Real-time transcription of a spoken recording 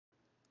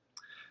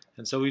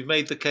And so we've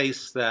made the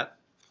case that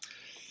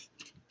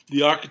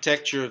the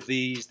architecture of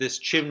this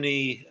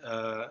chimney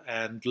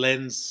and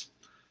lens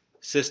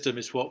system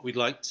is what we'd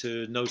like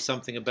to know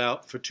something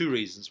about for two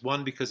reasons.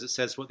 One, because it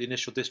says what the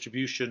initial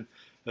distribution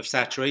of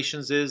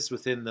saturations is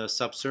within the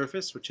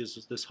subsurface, which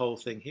is this whole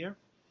thing here.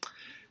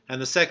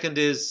 And the second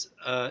is,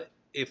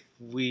 if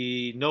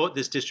we know what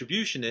this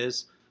distribution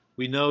is,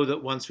 we know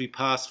that once we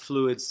pass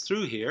fluids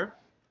through here,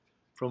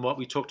 from what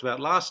we talked about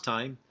last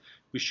time,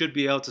 we should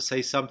be able to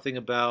say something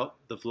about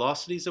the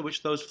velocities at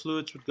which those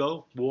fluids would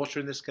go, water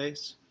in this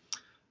case,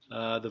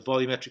 the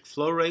volumetric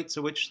flow rates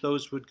at which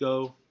those would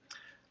go.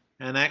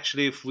 And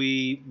actually, if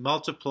we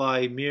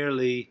multiply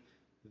merely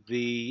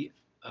the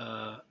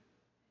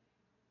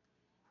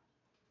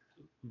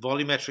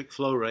volumetric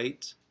flow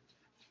rate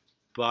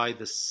by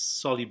the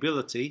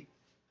solubility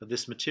of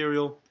this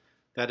material,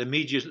 that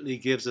immediately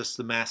gives us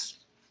the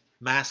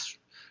mass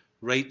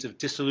rate of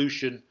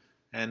dissolution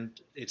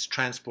and its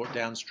transport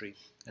downstream.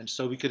 And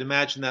so we could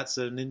imagine that's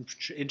an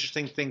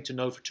interesting thing to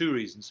know for two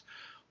reasons.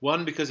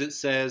 One, because it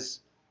says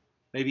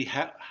maybe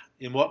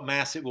in what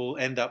mass it will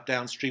end up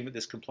downstream at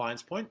this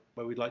compliance point,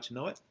 where we'd like to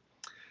know it.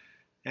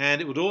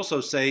 And it would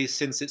also say,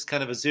 since it's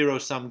kind of a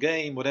zero-sum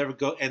game, whatever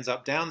ends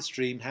up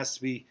downstream has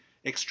to be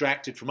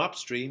extracted from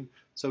upstream.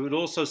 So it would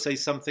also say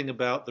something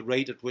about the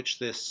rate at which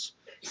this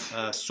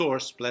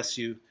source, bless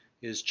you,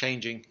 is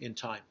changing in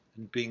time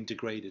and being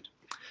degraded.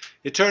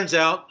 It turns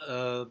out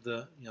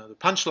the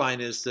punchline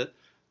is that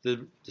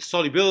the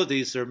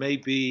solubilities, there may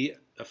be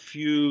a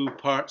few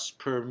parts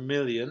per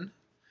million,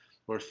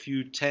 or a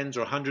few tens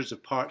or hundreds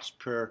of parts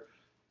per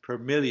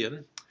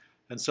million.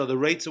 And so the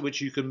rates at which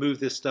you can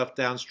move this stuff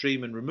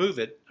downstream and remove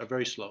it are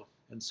very slow.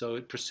 And so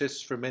it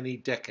persists for many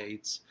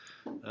decades.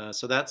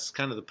 So that's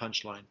kind of the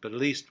punchline. But at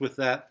least with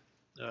that,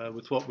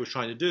 with what we're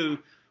trying to do,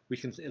 we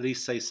can at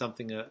least say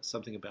something about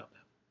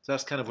that. So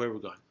that's kind of where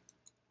we're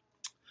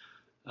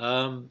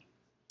going.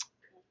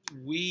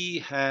 We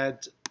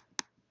had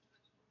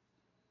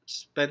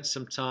spent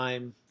some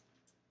time.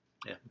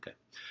 Yeah, okay.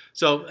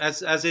 So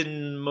as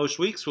in most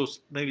weeks, we'll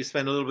maybe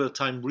spend a little bit of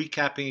time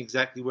recapping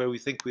exactly where we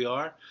think we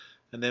are,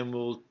 and then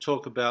we'll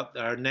talk about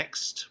our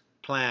next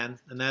plan,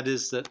 and that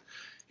is that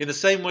in the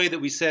same way that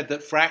we said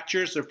that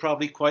fractures are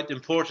probably quite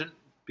important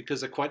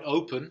because they're quite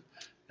open,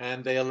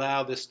 and they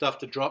allow this stuff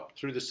to drop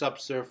through the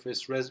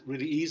subsurface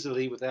really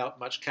easily without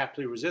much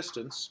capillary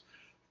resistance,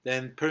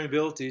 then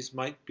permeabilities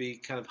might be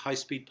kind of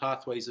high-speed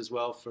pathways as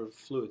well for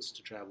fluids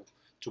to travel,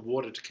 to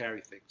water to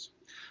carry things.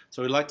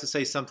 So we'd like to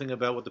say something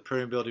about what the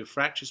permeability of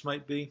fractures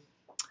might be.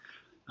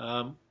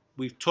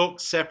 We've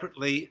talked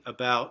separately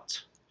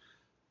about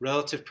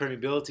relative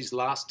permeabilities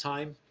last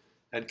time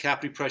and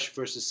capillary pressure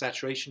versus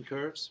saturation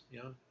curves.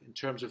 In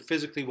terms of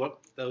physically what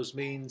those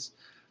means,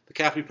 the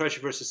capillary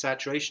pressure versus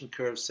saturation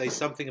curves say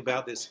something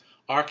about this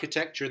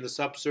architecture in the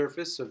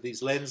subsurface of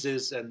these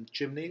lenses and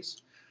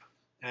chimneys,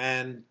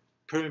 and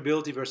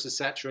permeability versus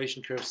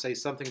saturation curves say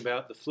something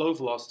about the flow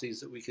velocities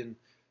that we can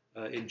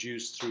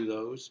induce through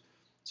those.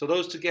 So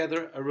those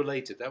together are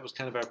related. That was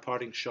kind of our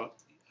parting shot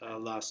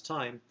last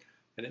time,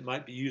 and it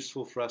might be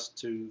useful for us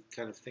to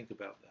kind of think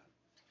about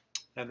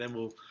that. And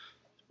then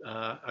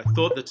I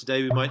thought that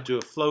today we might do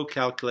a flow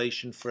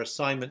calculation for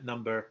assignment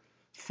number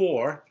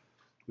 4,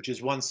 which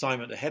is one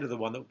assignment ahead of the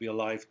one that will be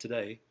alive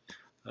today,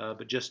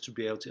 but just to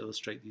be able to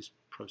illustrate these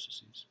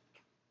processes.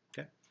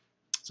 Okay,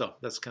 so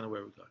that's kind of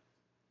where we're going.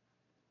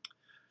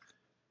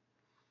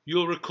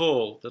 You'll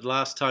recall that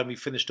last time we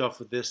finished off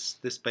with this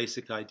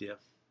basic idea.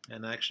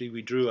 And actually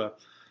we drew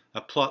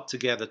a plot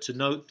together to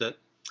note that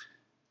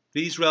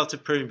these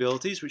relative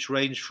permeabilities, which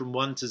range from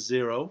 1 to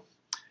 0,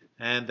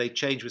 and they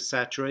change with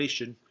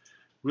saturation,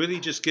 really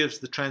just gives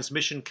the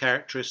transmission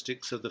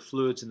characteristics of the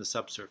fluids in the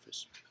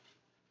subsurface.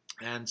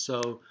 And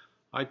so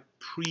I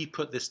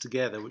pre-put this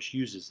together, which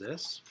uses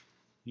this.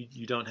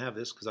 You don't have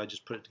this because I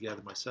just put it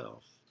together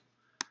myself.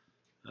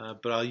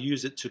 But I'll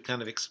use it to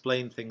kind of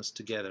explain things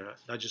together.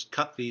 I just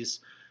cut these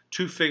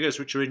two figures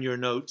which are in your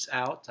notes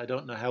out. I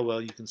don't know how well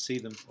you can see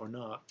them or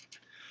not.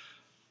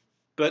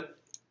 But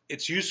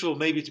it's useful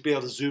maybe to be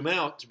able to zoom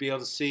out, to be able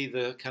to see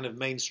the kind of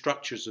main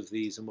structures of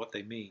these and what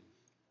they mean,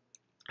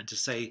 and to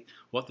say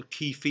what the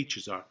key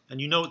features are. And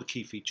you know what the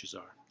key features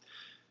are.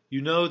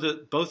 You know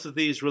that both of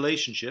these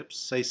relationships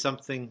say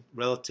something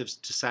relative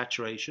to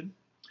saturation.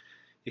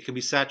 It can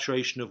be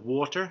saturation of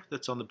water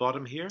that's on the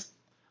bottom here,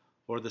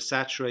 or the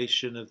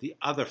saturation of the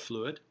other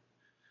fluid.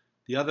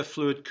 The other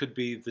fluid could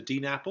be the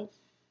DNAPL,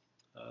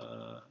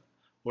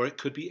 or it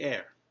could be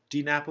air.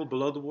 DNAPL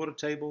below the water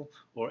table,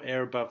 or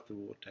air above the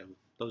water table.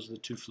 Those are the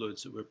two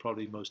fluids that we're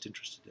probably most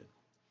interested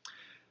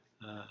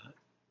in.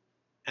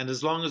 And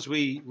as long as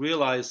we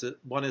realize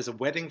that one is a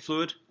wetting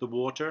fluid, the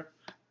water,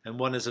 and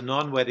one is a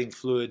non-wetting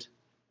fluid,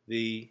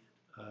 the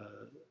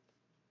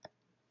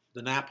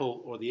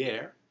NAPL or the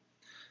air,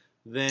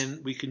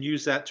 then we can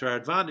use that to our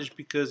advantage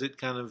because it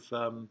kind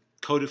of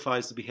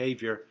codifies the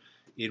behavior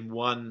in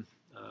one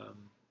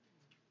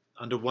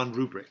under one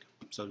rubric,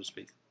 so to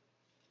speak.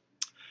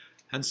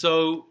 And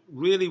so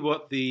really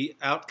what the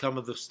outcome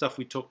of the stuff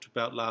we talked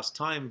about last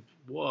time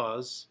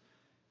was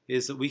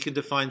is that we can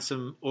define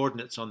some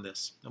ordinates on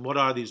this. And what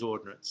are these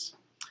ordinates?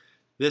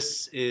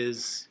 This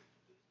is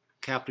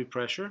capillary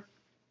pressure,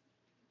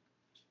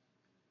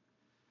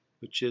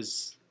 which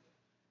is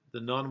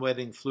the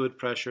non-wetting fluid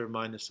pressure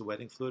minus the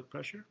wetting fluid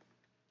pressure.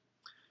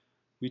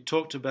 We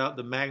talked about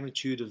the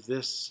magnitude of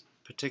this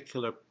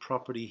particular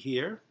property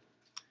here.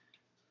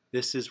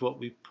 This is what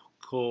we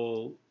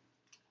call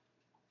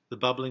the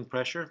bubbling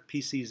pressure,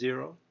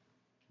 PC0,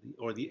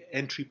 or the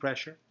entry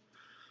pressure.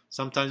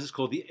 Sometimes it's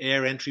called the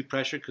air entry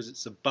pressure because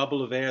it's a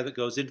bubble of air that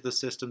goes into the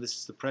system. This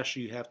is the pressure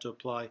you have to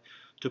apply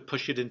to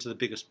push it into the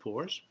biggest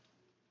pores.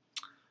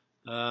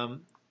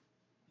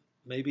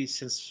 Maybe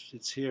since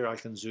it's here I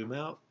can zoom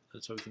out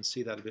so we can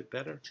see that a bit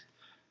better.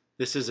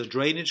 This is a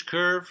drainage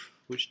curve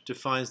which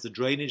defines the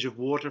drainage of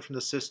water from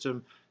the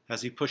system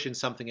as you push in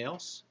something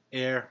else,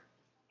 air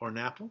or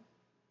NAPL.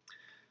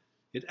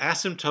 It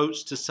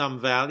asymptotes to some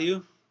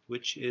value,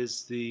 which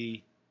is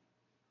the,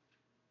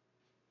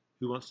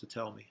 who wants to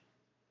tell me?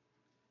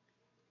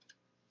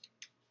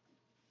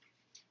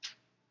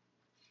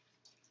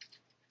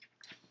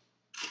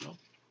 No.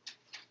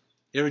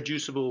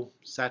 Irreducible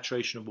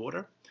saturation of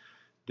water.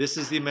 This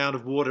is the amount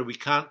of water we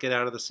can't get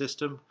out of the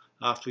system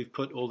after we've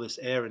put all this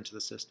air into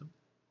the system.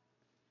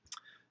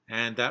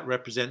 And that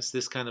represents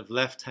this kind of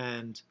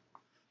left-hand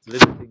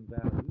limiting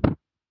value.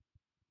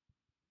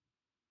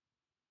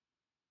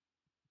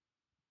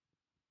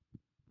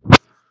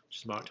 Which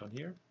is marked on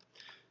here.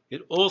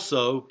 It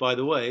also, by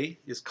the way,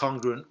 is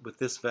congruent with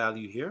this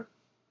value here,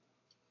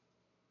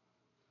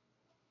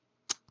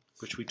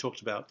 which we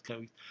talked about.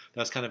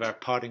 That's kind of our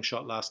parting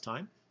shot last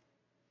time.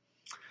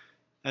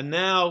 And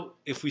now,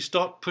 if we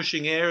stop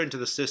pushing air into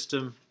the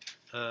system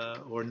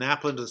or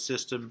NAPL into the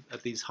system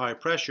at these higher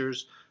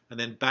pressures, and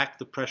then back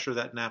the pressure of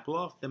that NAPL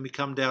off, then we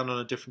come down on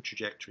a different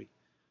trajectory.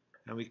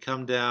 And we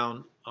come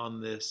down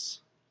on this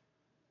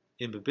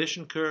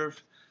imbibition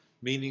curve,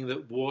 meaning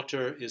that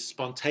water is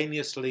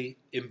spontaneously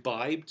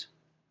imbibed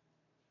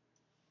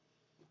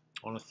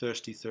on a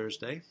thirsty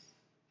Thursday.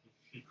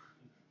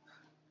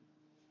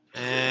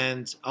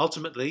 And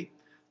ultimately,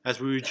 as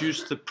we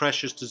reduce the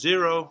pressures to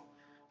zero,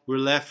 we're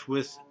left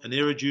with an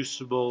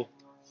irreducible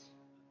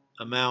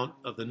amount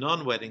of the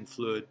non-wetting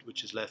fluid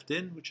which is left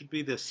in, which would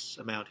be this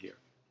amount here,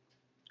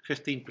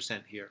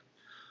 15% here,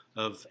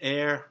 of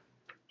air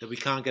that we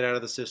can't get out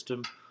of the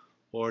system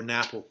or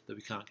NAPL that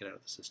we can't get out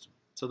of the system.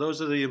 So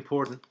those are the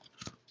important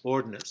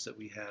ordinates that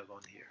we have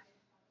on here.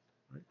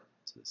 Right?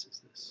 So this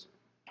is this.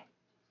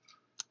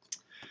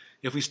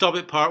 If we stop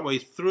it partway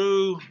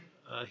through,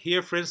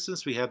 here for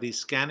instance we have these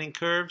scanning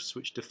curves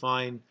which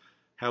define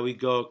how we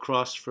go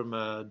across from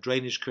a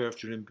drainage curve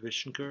to an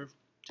imbibition curve,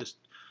 just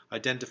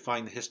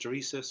identifying the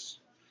hysteresis.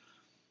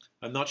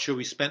 I'm not sure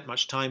we spent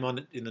much time on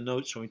it in the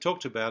notes when we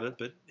talked about it,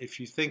 but if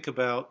you think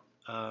about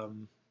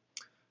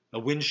a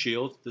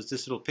windshield, there's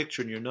this little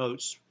picture in your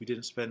notes. We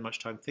didn't spend much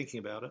time thinking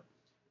about it.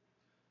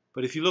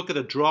 But if you look at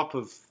a drop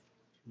of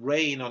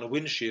rain on a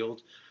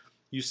windshield,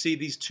 you see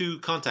these two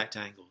contact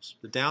angles.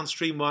 The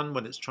downstream one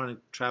when it's trying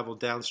to travel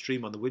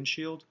downstream on the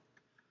windshield,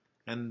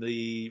 and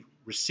the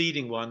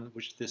receding one,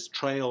 which is this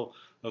trail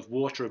of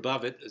water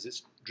above it as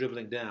it's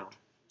dribbling down.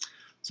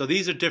 So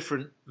these are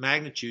different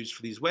magnitudes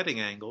for these wetting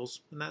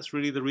angles, and that's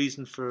really the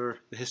reason for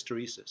the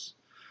hysteresis.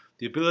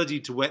 The ability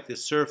to wet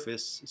this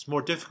surface, it's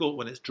more difficult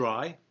when it's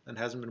dry and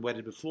hasn't been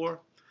wetted before,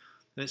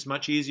 and it's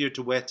much easier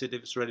to wet it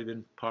if it's already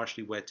been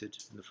partially wetted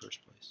in the first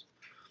place.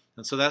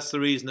 And so that's the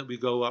reason that we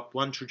go up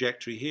one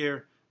trajectory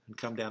here and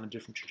come down a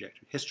different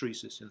trajectory.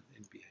 Hysteresis in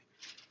BA.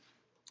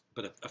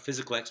 But a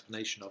physical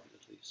explanation of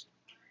it at least.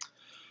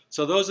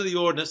 So those are the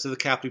ordinates of the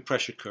capillary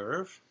pressure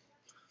curve.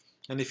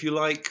 And if you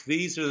like,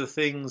 these are the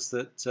things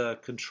that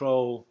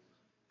control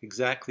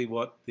exactly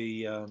what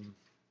the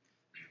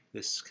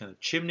this kind of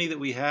chimney that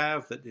we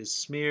have that is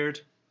smeared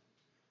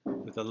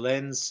with a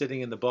lens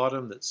sitting in the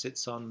bottom that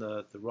sits on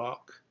the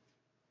rock.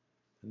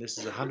 And this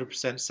is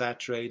 100%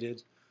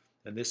 saturated.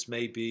 And this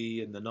may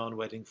be, and the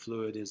non-wetting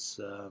fluid is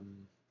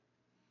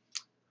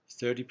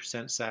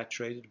 30%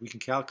 saturated. We can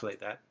calculate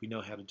that. We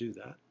know how to do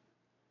that.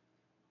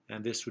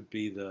 And this would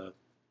be the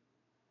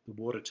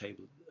water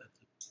table at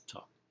the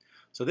top.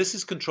 So this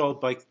is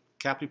controlled by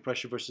capillary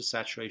pressure versus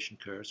saturation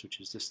curves, which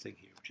is this thing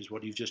here, which is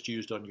what you've just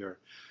used on your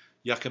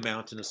Yucca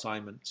Mountain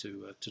assignment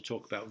to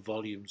talk about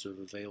volumes of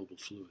available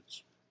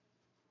fluids.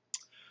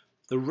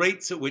 The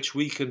rates at which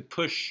we can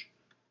push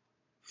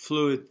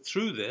fluid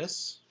through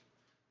this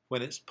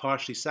when it's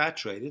partially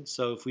saturated,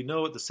 so if we know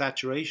what the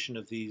saturation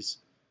of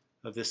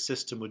this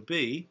system would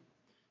be,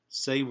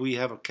 say we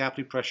have a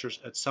capillary pressure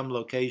at some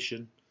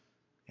location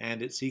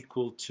and it's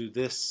equal to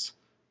this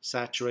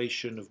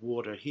saturation of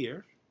water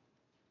here,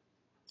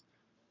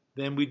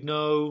 then we'd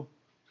know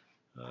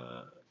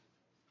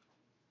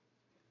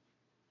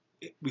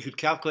we could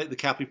calculate the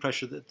capillary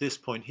pressure at this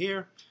point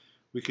here.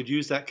 We could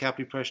use that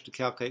capillary pressure to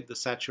calculate what the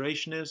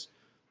saturation is,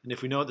 and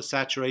if we know what the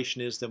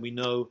saturation is, then we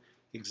know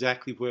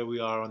exactly where we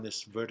are on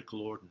this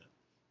vertical ordinate.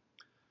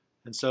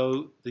 And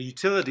so the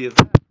utility of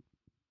that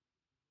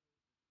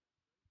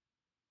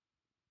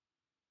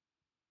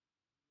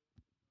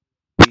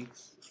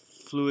the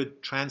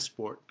fluid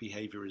transport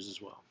behavior is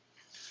as well.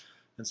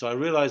 And so I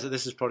realize that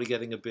this is probably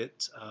getting a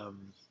bit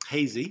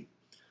hazy,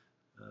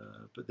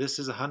 but this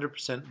is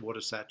 100%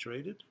 water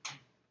saturated.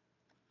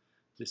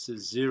 This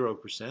is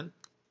 0%.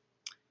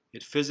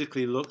 It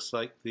physically looks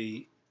like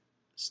the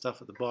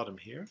stuff at the bottom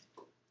here.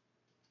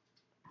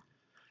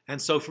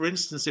 And so, for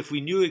instance, if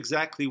we knew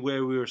exactly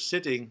where we were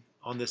sitting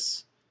on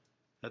this,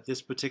 at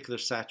this particular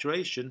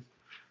saturation,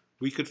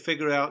 we could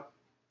figure out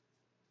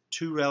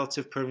two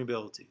relative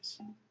permeabilities.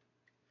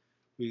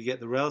 We get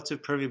the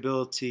relative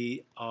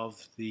permeability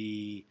of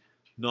the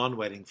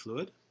non-wetting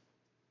fluid,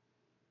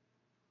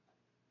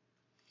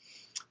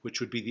 which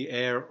would be the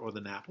air or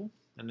the napple.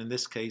 And in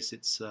this case,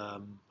 it's, I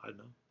don't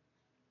know,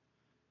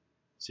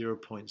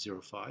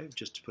 0.05,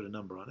 just to put a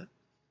number on it.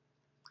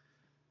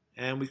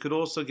 And we could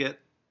also get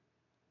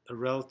a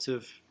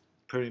relative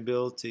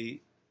permeability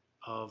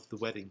of the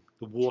wetting,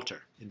 the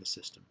water in the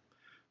system,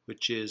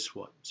 which is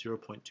what,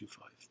 0.25.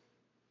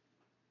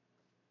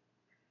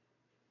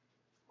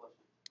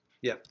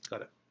 Yeah,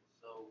 got it.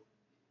 So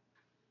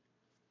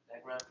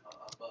diagram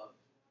above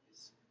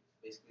is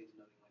basically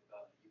denoting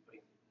like you're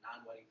putting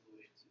non-wetting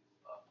fluid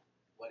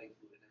into wetting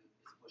fluid and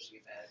it's pushing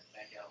it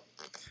back out.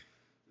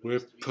 We're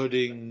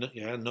putting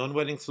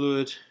non-wetting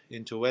fluid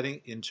into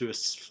a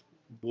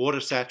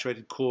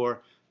water-saturated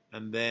core,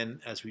 and then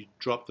as we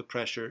drop the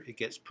pressure, it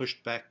gets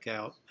pushed back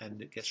out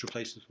and it gets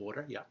replaced with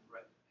water. Yeah.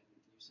 Right.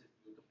 And you said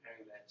you're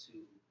comparing that to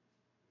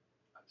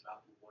a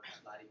drop of water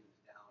sliding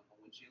down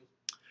a windshield.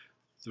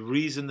 The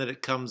reason that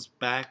it comes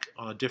back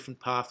on a different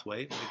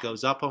pathway, it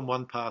goes up on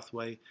one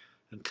pathway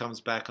and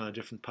comes back on a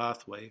different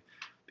pathway,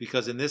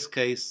 because in this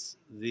case,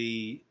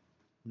 the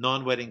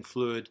non-wetting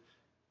fluid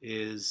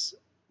is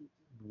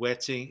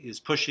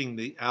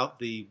pushing out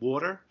the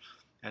water,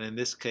 and in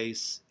this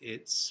case,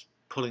 it's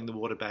pulling the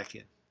water back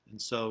in.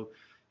 And so,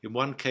 in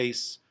one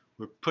case,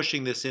 we're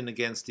pushing this in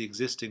against the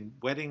existing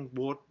wetting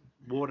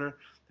water,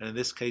 and in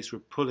this case, we're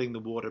pulling the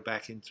water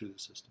back in through the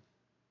system.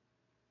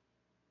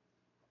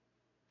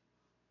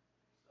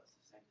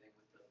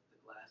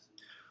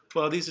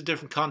 Well, these are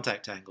different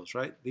contact angles,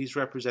 right? These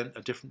represent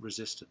a different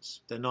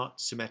resistance. They're not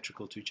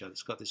symmetrical to each other.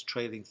 It's got this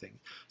trailing thing.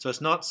 So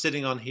it's not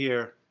sitting on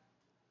here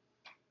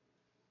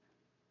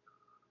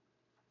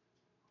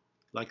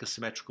like a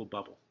symmetrical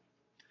bubble.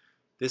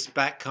 This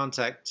back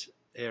contact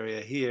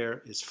area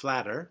here is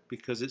flatter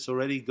because it's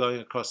already going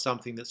across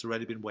something that's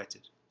already been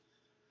wetted,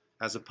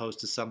 as opposed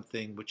to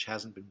something which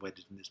hasn't been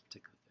wetted in this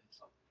particular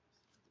case.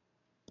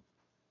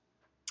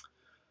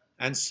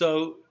 And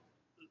so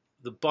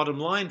the bottom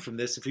line from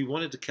this, if we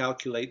wanted to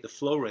calculate the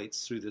flow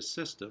rates through this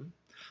system,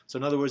 so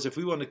in other words, if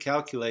we want to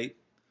calculate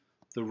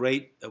the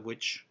rate at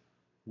which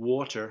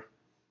water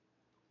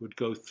would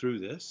go through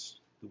this,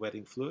 the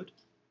wetting fluid,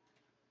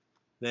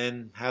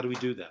 then how do we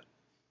do that?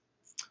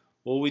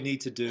 All we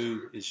need to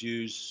do is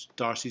use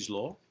Darcy's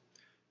law,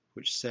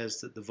 which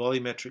says that the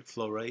volumetric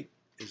flow rate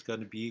is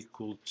going to be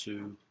equal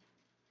to,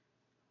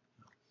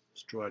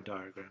 let's draw a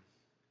diagram.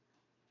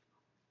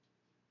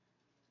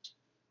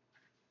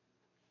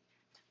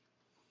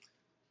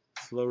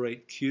 Flow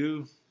rate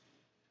Q,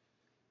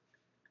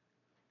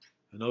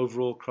 an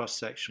overall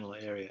cross-sectional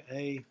area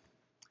A.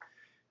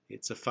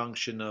 It's a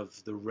function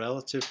of the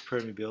relative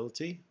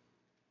permeability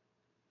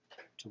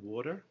to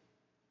water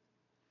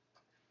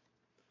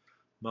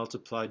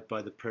multiplied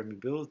by the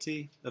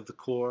permeability of the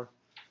core,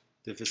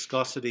 the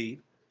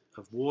viscosity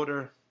of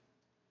water,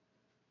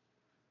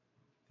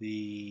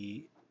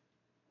 the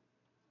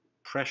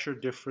pressure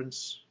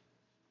difference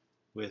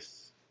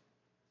with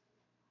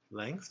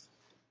length.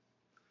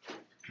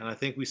 And I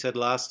think we said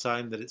last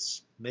time that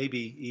it's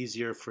maybe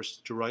easier for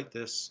us to write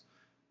this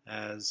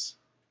as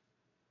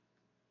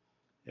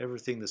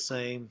everything the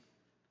same,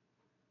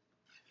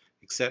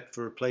 except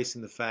for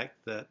replacing the fact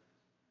that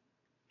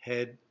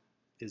head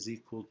is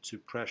equal to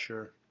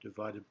pressure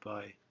divided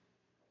by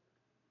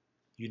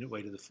unit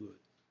weight of the fluid.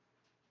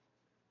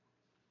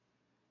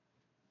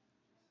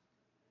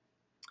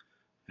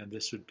 And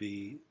this would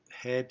be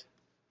head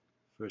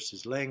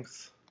versus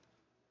length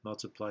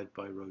multiplied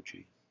by rho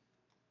g.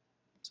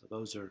 So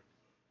those are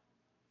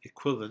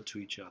equivalent to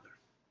each other.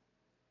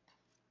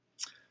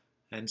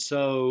 And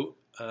so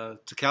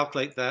to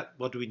calculate that,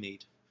 what do we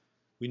need?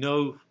 We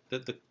know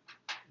that the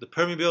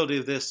permeability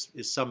of this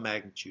is some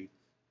magnitude.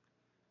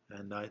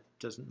 And it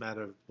doesn't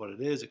matter what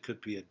it is. It could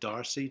be a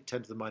Darcy,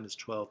 10 to the minus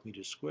 12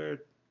 meters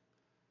squared,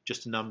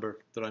 just a number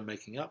that I'm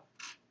making up.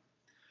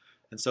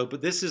 And so,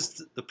 but this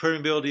is the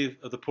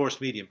permeability of the porous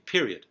medium,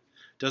 period.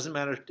 Doesn't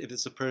matter if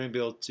it's a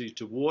permeability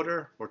to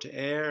water or to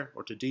air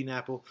or to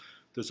DNAPL.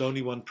 There's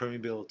only one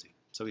permeability.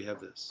 So we have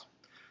this.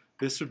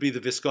 This would be the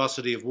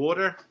viscosity of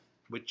water,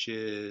 which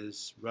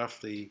is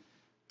roughly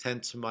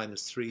 10 to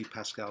minus 3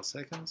 Pascal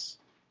seconds,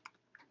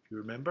 if you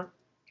remember.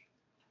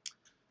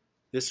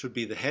 This would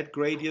be the head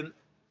gradient.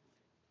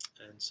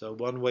 And so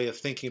one way of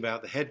thinking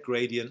about the head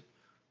gradient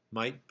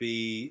might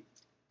be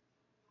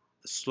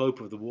the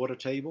slope of the water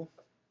table,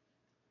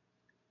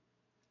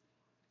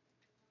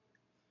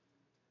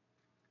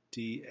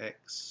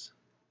 dx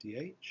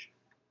dh.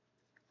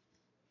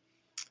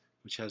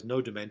 which has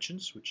no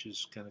dimensions, which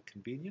is kind of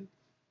convenient.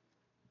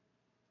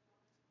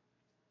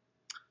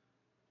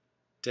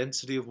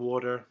 Density of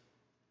water,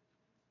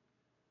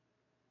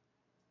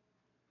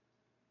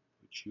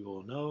 which you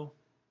all know,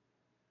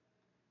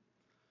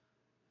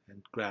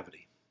 and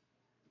gravity.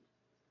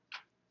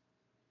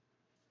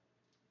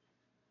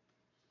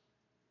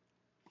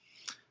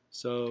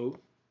 So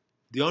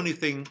the only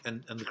thing,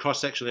 and the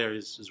cross-sectional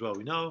areas as well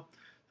we know,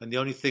 and the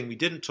only thing we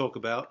didn't talk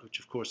about, which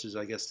of course is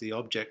I guess the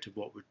object of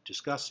what we're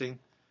discussing,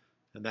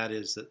 and that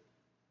is that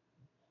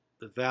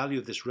the value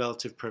of this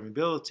relative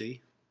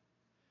permeability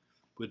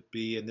would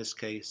be, in this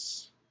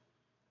case,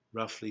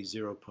 roughly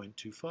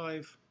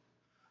 0.25,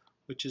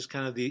 which is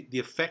kind of the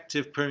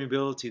effective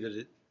permeability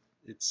that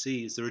it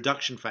sees, the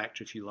reduction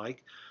factor, if you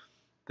like,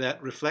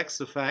 that reflects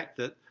the fact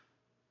that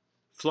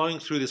flowing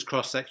through this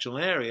cross-sectional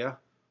area,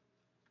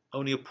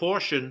 only a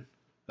portion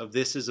of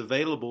this is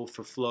available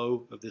for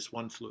flow of this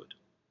one fluid.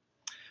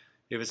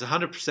 If it's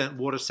 100%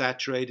 water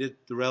saturated,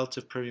 the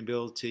relative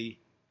permeability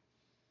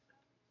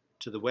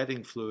to the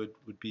wetting fluid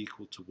would be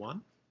equal to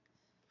 1.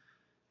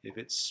 If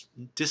it's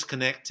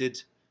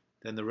disconnected,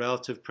 then the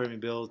relative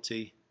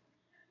permeability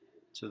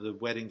to the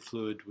wetting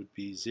fluid would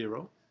be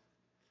 0.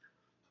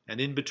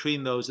 And in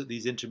between those, at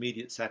these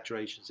intermediate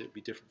saturations, it would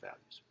be different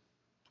values,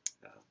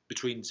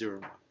 between 0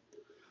 and 1.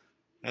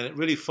 And it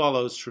really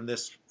follows from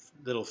this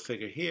little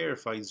figure here,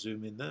 if I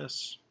zoom in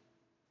this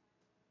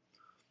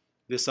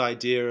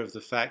idea of the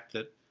fact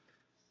that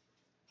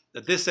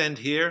at this end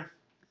here,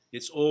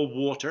 it's all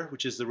water,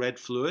 which is the red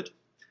fluid,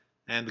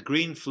 and the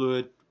green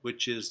fluid,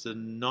 which is the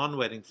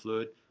non-wetting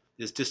fluid,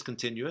 is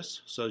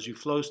discontinuous. So as you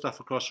flow stuff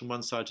across from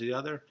one side to the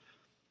other,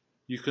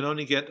 you can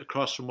only get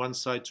across from one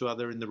side to the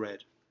other in the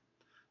red.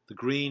 The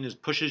green, as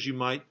push as you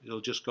might,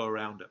 it'll just go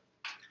around it.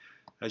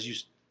 As you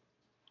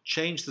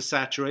change the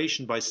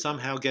saturation by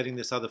somehow getting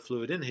this other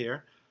fluid in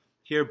here,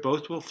 here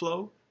both will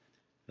flow.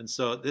 And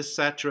so at this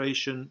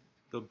saturation,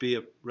 there'll be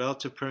a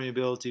relative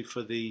permeability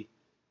for the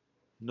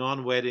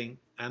non-wetting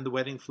and the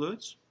wetting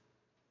fluids.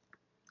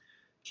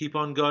 Keep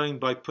on going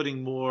by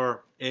putting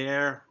more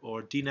air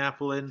or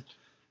DNAPL in,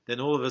 then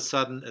all of a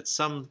sudden at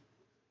some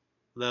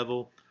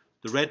level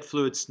the red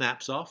fluid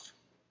snaps off.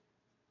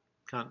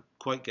 Can't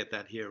quite get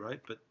that here, right?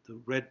 But the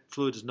red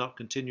fluid is not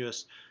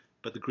continuous,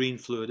 but the green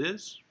fluid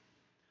is.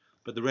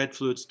 But the red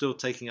fluid is still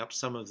taking up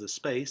some of the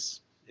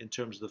space in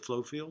terms of the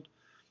flow field.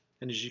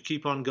 And as you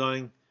keep on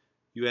going,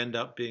 you end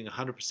up being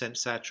 100%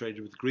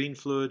 saturated with green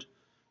fluid,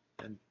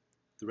 and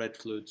the red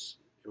fluid's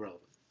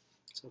irrelevant.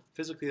 So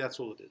physically, that's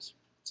all it is.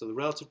 So the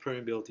relative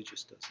permeability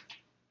just does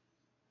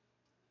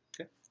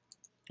that. Okay?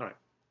 All right.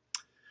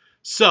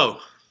 So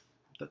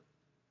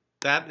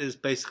that is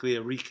basically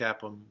a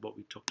recap on what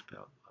we talked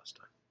about last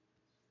time.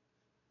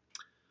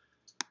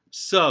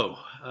 So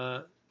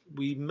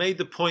we made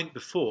the point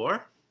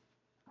before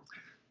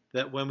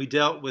that when we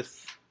dealt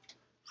with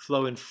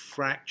flow in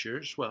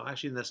fractures, well,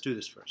 actually, let's do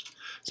this first.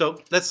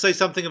 So let's say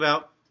something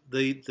about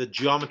the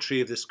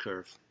geometry of this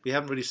curve. We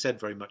haven't really said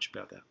very much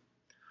about that.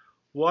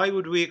 Why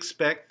would we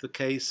expect the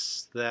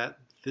case that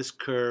this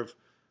curve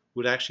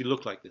would actually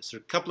look like this? There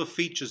are a couple of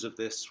features of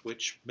this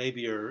which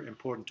maybe are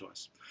important to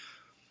us.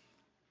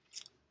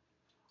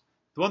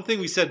 The one thing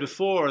we said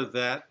before,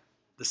 that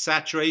the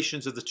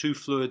saturations of the two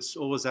fluids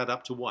always add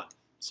up to 1.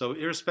 So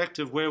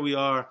irrespective of where we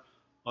are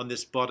on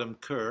this bottom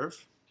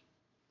curve,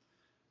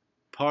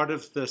 part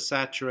of the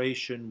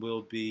saturation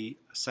will be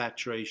a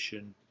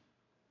saturation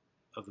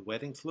of the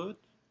wetting fluid,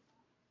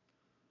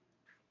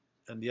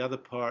 and the other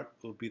part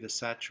will be the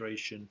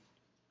saturation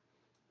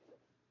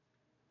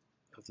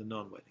of the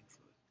non-wetting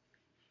fluid.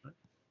 Right?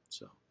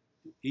 So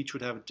each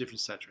would have a different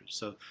saturation.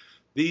 So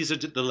these are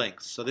the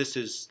lengths. So this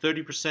is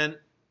 30%,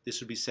 this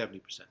would be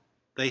 70%.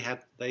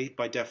 They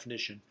by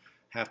definition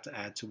have to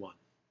add to 1.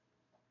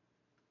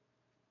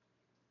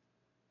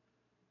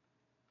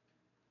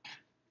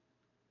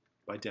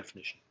 By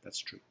definition, that's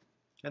true.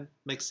 And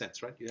makes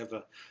sense, right? You have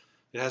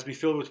it has to be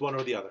filled with one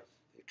or the other.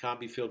 It can't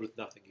be filled with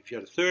nothing. If you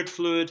had a third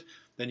fluid,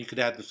 then you could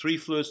add the 3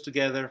 fluids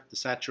together, the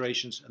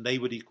saturations, and they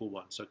would equal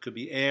 1. So it could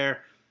be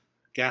air,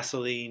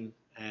 gasoline,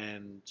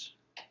 and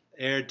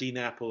air,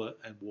 DNAPL,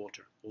 and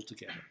water all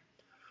together.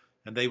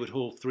 And they would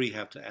all 3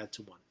 have to add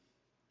to 1.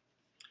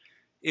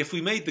 If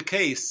we made the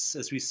case,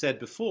 as we said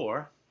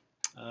before,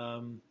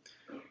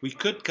 we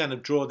could kind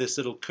of draw this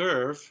little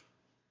curve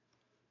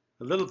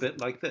a little bit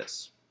like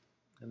this.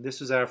 And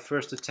this is our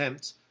first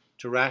attempt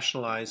to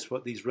rationalize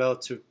what these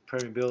relative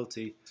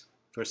permeability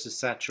versus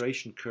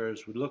saturation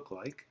curves would look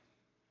like.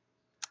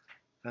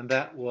 And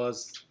that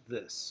was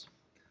this,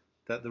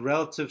 that the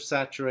relative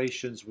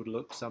saturations would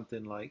look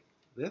something like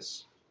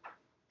this.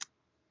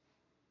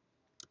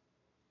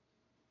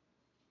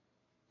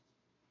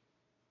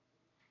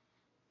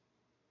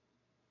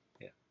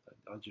 Yeah,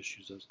 I'll just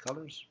use those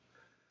colors.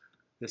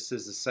 This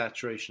is the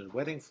saturation of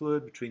wetting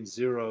fluid between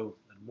 0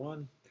 and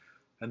 1.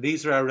 And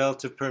these are our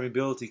relative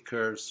permeability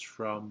curves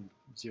from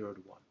 0 to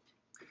 1.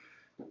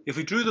 If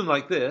we drew them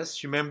like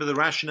this, you remember the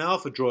rationale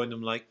for drawing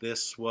them like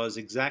this was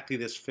exactly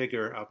this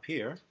figure up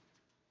here.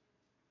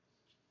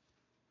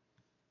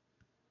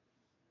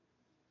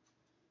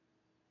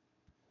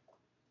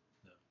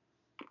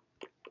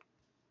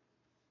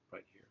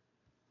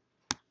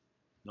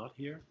 Not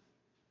here?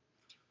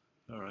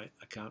 All right,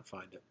 I can't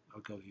find it.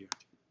 I'll go here.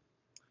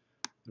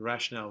 The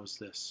rationale was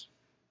this.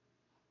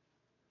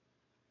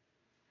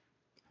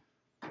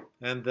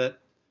 And that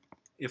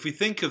if we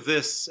think of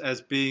this as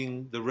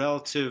being the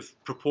relative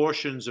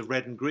proportions of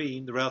red and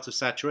green, the relative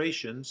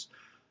saturations,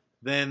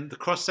 then the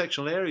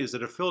cross-sectional areas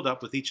that are filled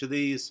up with each of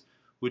these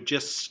would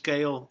just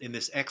scale in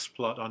this X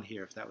plot on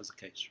here, if that was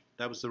the case.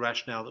 That was the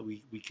rationale that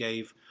we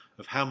gave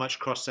of how much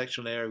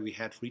cross-sectional area we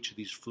had for each of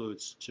these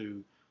fluids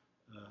to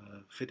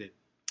fit in.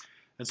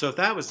 And so if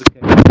that was the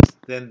case,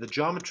 then the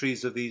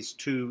geometries of these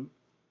two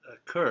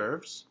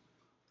curves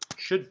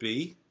should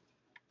be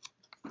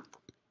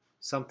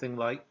something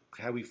like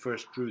how we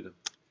first drew them,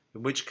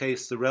 in which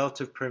case the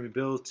relative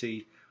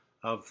permeability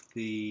of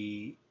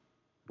the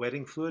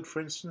wetting fluid, for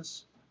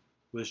instance,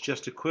 was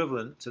just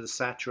equivalent to the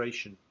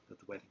saturation of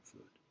the wetting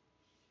fluid.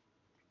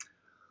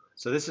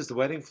 So this is the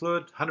wetting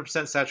fluid,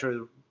 100%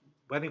 saturated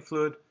wetting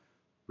fluid,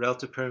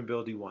 relative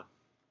permeability 1.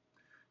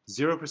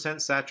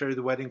 0% saturated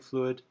the wetting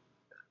fluid,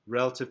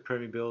 relative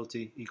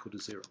permeability equal to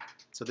 0.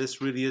 So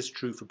this really is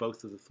true for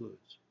both of the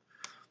fluids.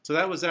 So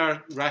that was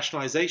our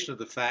rationalization of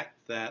the fact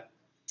that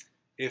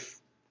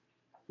if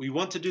we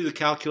want to do the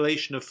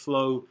calculation of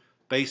flow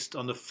based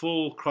on the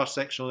full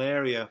cross-sectional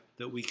area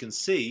that we can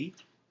see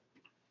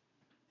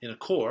in a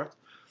core,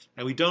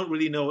 and we don't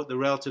really know what the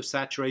relative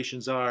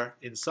saturations are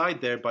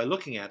inside there by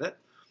looking at it,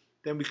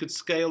 then we could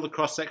scale the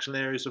cross-sectional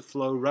areas of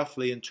flow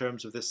roughly in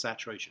terms of this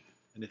saturation.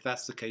 And if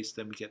that's the case,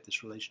 then we get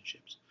these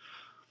relationships.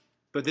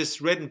 But this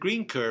red and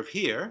green curve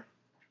here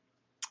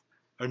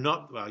are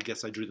not, well, I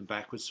guess I drew them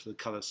backwards for the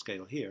color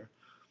scale here,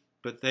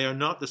 but they are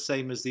not the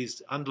same as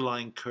these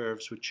underlying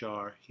curves which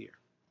are here.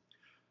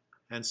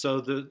 And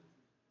so the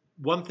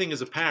one thing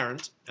is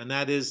apparent, and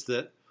that is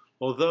that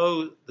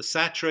although the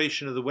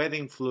saturation of the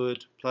wetting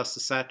fluid plus the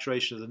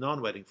saturation of the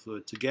non-wetting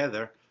fluid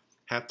together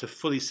have to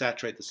fully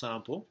saturate the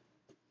sample,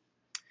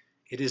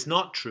 it is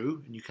not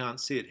true, and you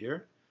can't see it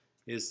here,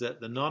 is that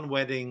the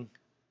non-wetting,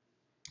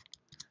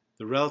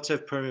 the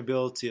relative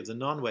permeability of the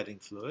non-wetting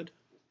fluid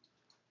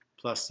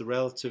plus the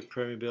relative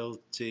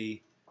permeability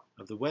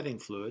of the wetting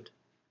fluid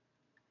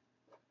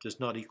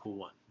does not equal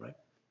 1, right?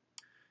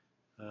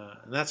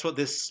 And that's what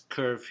this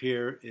curve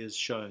here is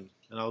showing.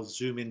 And I'll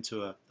zoom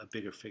into a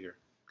bigger figure.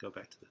 Go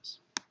back to this,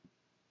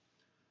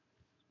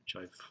 which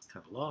I've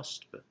kind of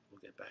lost, but we'll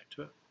get back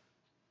to it.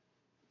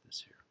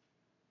 This here.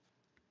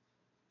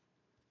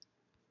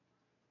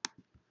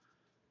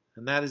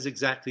 And that is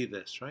exactly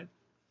this, right?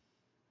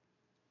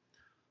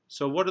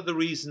 So what are the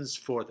reasons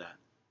for that?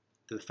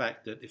 The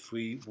fact that if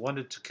we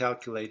wanted to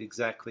calculate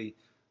exactly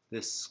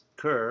this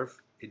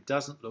curve, it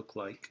doesn't look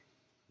like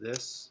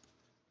this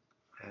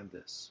and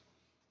this.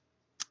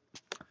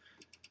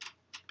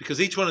 Because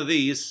each one of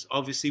these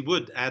obviously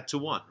would add to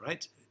 1,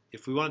 right?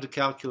 If we wanted to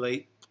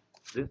calculate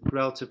this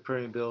relative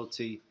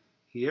permeability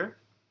here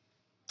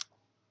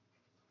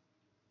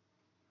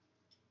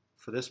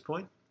for this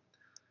point,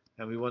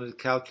 and we wanted to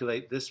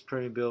calculate this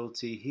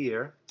permeability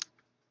here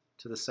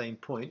to the same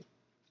point,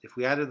 if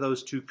we added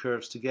those two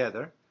curves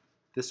together,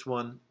 this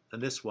one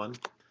and this one,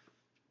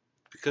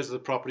 because of the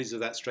properties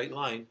of that straight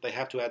line, they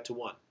have to add to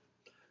 1.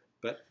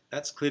 But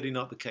that's clearly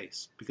not the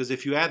case, because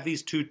if you add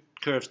these two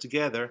curves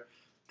together,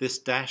 this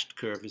dashed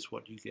curve is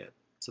what you get.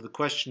 So the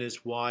question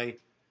is, why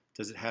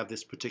does it have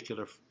this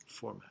particular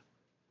format?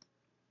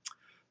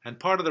 And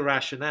part of the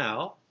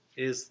rationale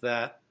is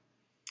that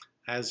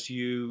as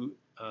you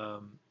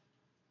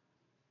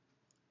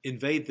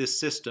invade this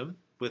system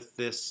with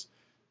this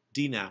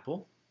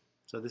DNAPL,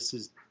 so this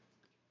is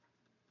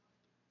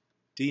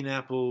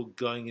DNAPL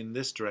going in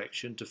this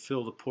direction to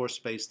fill the pore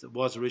space that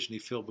was originally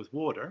filled with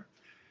water,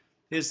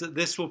 is that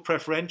this will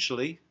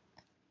preferentially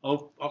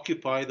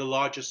occupy the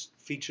largest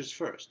features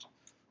first.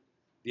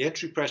 The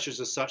entry pressures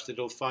are such that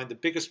it'll find the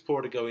biggest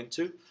pore to go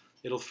into,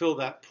 it'll fill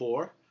that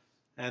pore,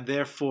 and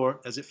therefore,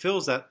 as it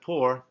fills that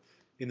pore,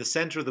 in the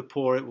center of the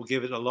pore, it will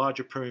give it a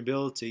larger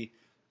permeability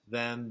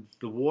than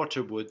the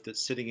water would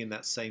that's sitting in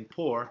that same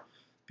pore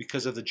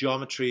because of the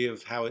geometry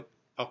of how it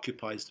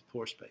occupies the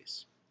pore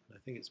space. I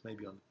think it's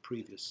maybe on the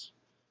previous.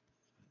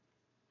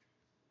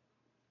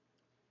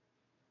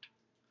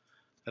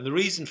 And the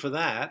reason for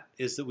that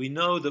is that we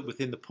know that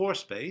within the pore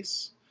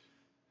space,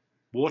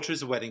 water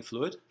is a wetting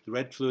fluid, the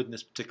red fluid in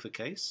this particular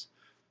case.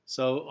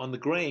 So on the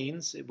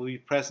grains, it will be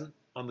present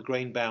on the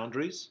grain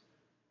boundaries,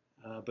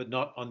 but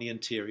not on the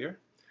interior.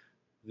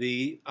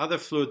 The other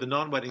fluid, the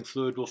non-wetting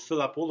fluid, will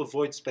fill up all the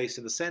void space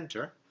in the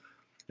center.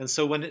 And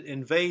so when it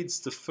invades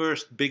the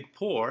first big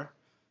pore,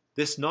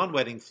 this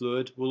non-wetting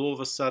fluid will all of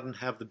a sudden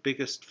have the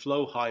biggest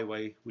flow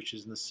highway which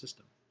is in the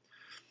system.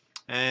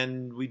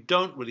 And we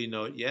don't really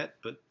know it yet,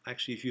 but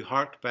actually if you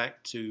hark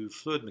back to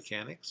fluid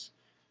mechanics,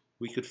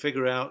 we could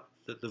figure out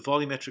that the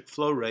volumetric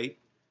flow rate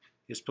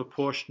is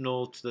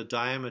proportional to the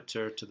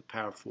diameter to the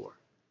power 4.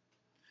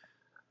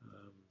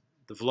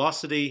 The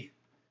velocity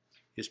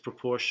is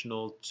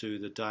proportional to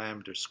the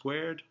diameter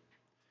squared,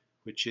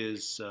 which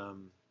is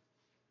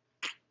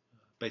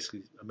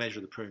basically a measure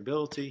of the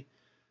permeability.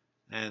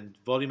 And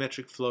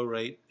volumetric flow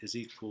rate is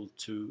equal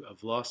to a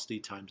velocity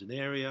times an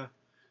area,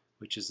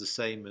 which is the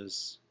same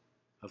as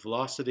a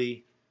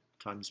velocity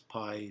times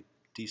pi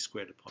d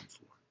squared upon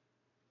 4.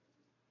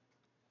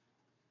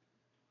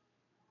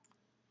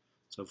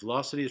 So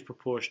velocity is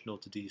proportional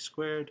to d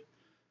squared,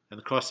 and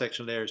the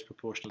cross-sectional area is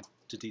proportional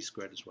to d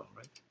squared as well,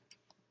 right?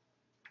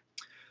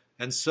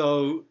 And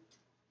so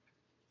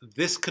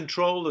this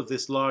control of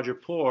this larger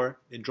pore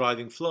in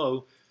driving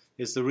flow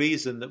is the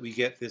reason that we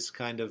get this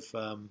kind of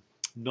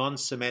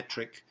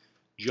non-symmetric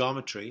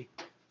geometry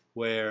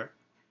where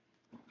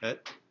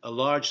at a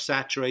large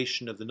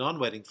saturation of the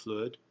non-wetting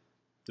fluid,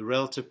 the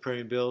relative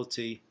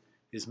permeability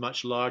is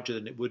much larger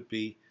than it would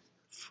be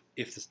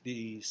if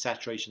the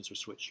saturations were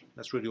switched.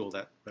 That's really all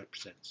that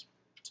represents.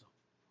 So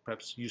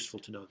perhaps useful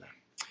to know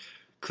that.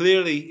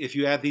 Clearly, if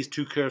you add these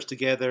two curves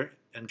together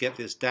and get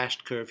this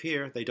dashed curve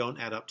here, they don't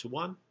add up to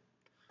 1.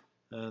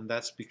 And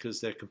that's because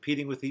they're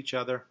competing with each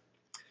other.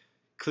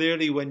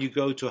 Clearly, when you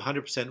go to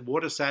 100%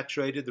 water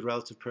saturated, the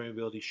relative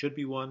permeability should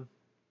be 1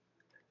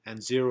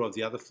 and 0 of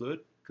the other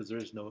fluid, because there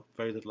is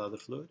very little other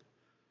fluid.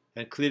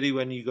 And clearly,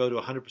 when you go to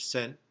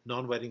 100%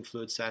 non-wetting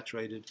fluid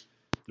saturated,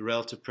 the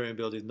relative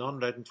permeability of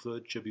non-wetting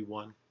fluid should be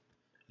 1,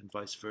 and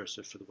vice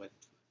versa for the wetting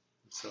fluid.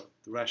 So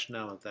the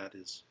rationale of that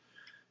is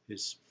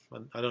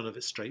I don't know if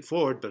it's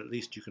straightforward, but at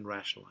least you can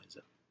rationalize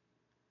it.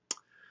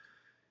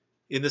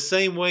 In the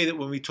same way that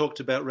when we talked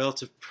about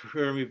relative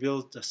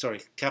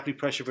permeability, capillary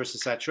pressure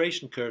versus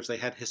saturation curves, they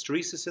had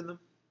hysteresis in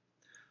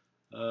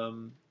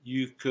them.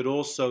 You could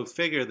also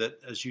figure that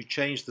as you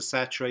change the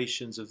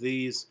saturations of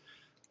these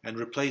and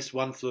replace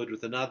one fluid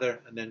with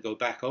another and then go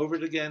back over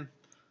it again,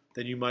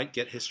 then you might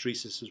get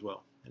hysteresis as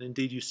well. And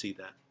indeed you see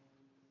that.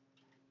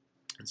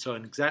 And so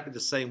in exactly the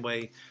same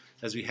way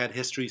as we had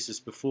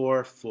hysteresis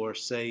before for,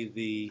 say,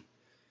 the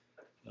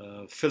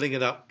filling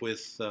it up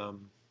with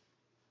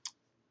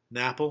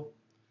napple,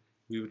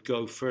 we would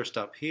go first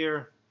up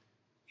here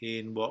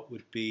in what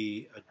would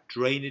be a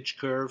drainage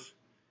curve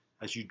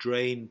as you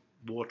drain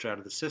water out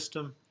of the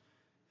system,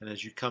 and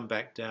as you come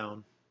back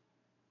down,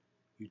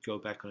 you'd go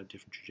back on a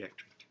different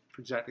trajectory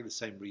for exactly the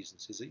same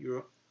reasons, is that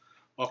you're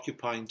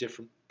occupying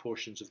different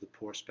portions of the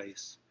pore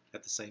space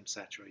at the same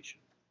saturation.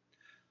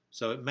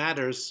 So it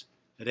matters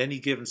at any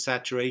given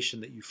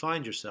saturation that you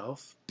find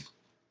yourself,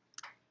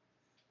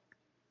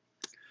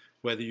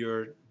 whether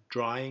you're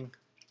drying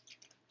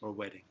or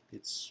wetting.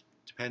 It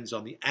depends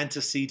on the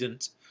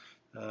antecedent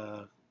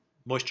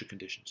moisture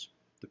conditions,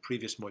 the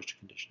previous moisture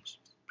conditions,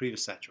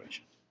 previous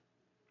saturation.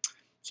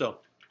 So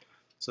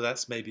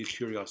that's maybe a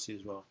curiosity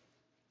as well.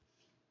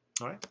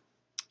 All right.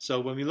 So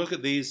when we look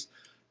at these,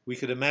 we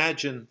could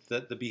imagine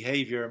that the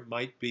behavior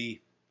might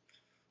be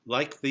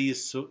like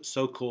these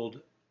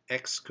so-called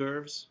X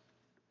curves.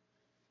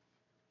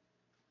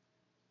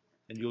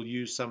 And you'll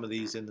use some of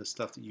these in the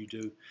stuff that you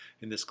do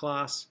in this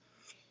class.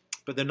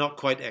 But they're not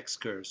quite X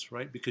curves,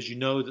 right? Because you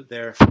know that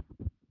they're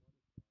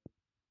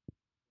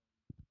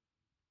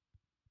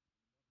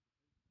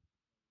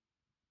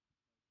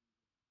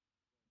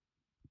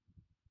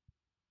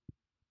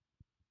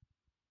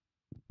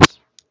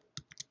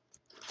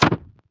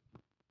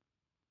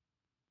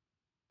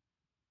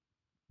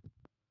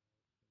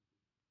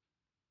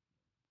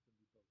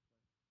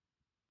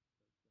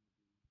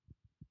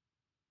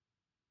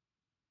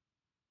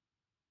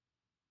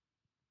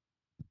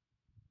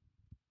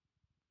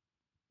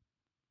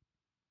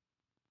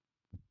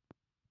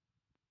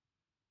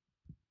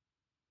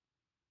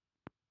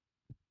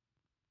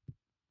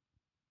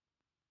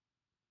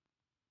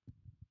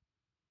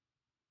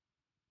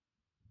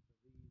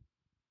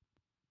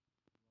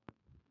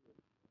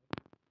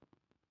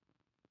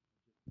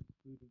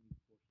excluding these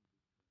portions.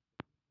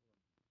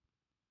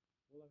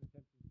 All I'm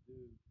attempting to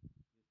do is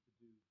to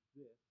do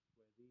this,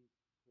 where these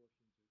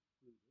portions are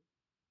excluded on the left-hand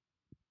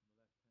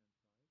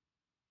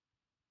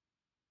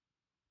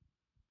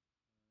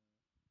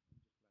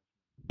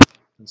side.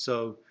 And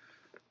so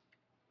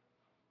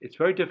it's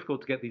very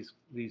difficult to get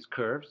these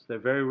curves. They're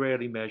very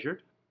rarely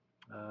measured.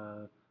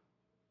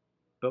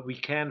 But we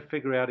can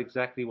figure out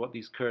exactly what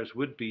these curves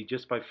would be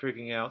just by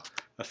figuring out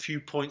a few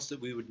points that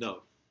we would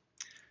know.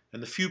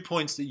 And the few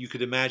points that you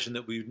could imagine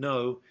that we would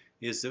know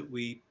is that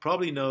we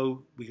probably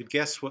know, we could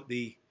guess what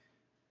the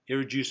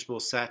irreducible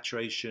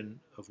saturation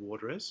of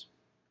water is.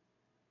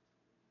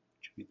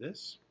 It should be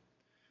this.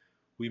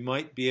 We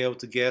might be able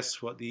to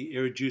guess what the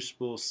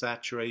irreducible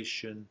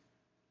saturation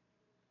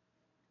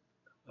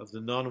of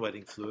the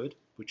non-wetting fluid,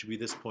 which would be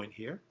this point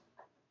here.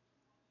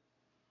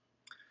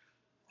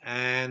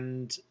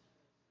 And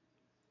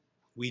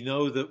we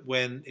know that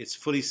when it's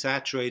fully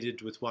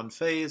saturated with one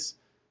phase,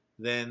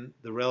 then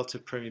the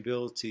relative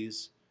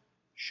permeabilities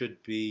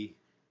should be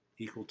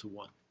equal to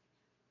 1.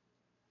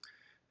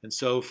 And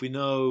so if we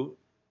know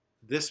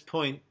this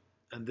point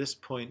and this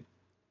point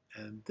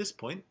and this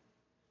point,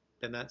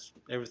 then that's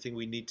everything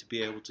we need to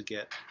be able to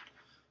get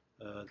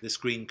this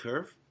green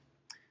curve.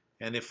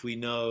 And if we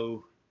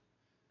know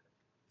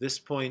this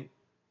point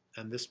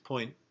and this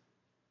point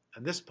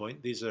and this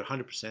point, these are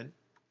 100%,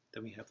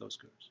 then we have those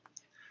curves.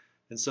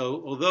 And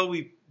so although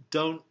we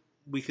don't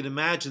we can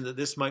imagine that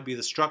this might be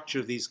the structure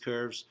of these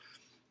curves.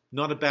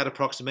 Not a bad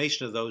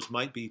approximation of those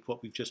might be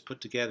what we've just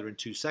put together in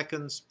 2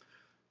 seconds.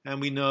 And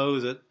we know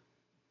that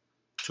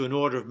to an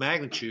order of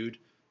magnitude,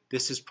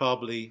 this is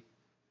probably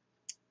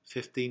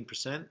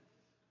 15%.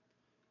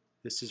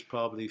 This is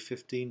probably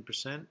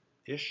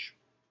 15%-ish.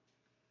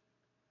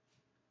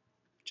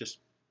 Just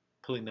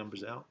pulling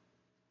numbers out,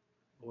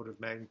 order of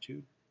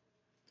magnitude.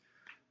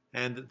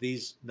 And that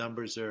these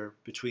numbers are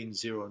between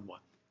 0 and 1.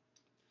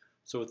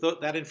 So with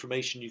that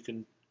information, you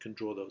can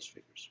draw those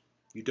figures.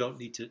 You don't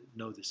need to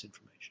know this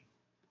information.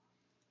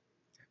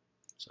 Okay.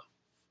 So,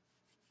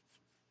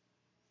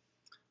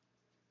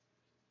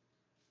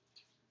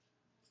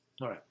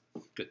 all right,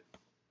 good.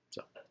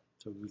 So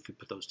we could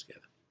put those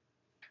together.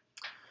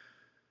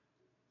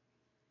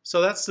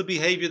 So that's the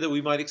behavior that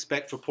we might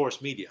expect for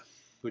porous media,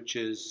 which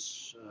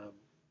is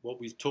what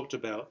we've talked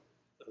about,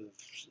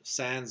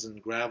 sands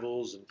and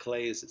gravels and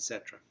clays,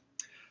 etc.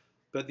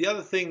 But the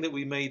other thing that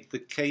we made the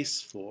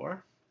case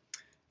for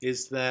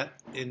is that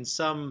in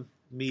some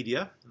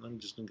media, and I'm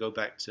just going to go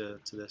back to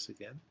this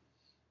again,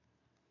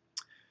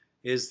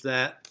 is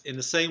that in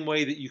the same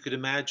way that you could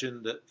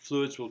imagine that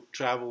fluids will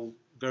travel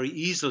very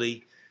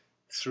easily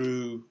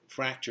through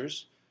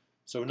fractures.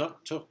 So we're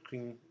not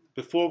talking,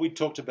 before we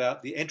talked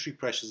about the entry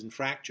pressures in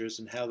fractures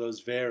and how those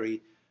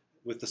vary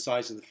with the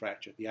size of the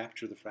fracture, the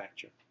aperture of the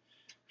fracture.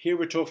 Here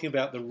we're talking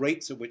about the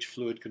rates at which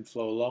fluid can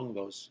flow along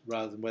those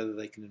rather than whether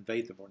they can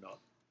invade them or not.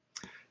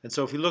 And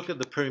so if we look at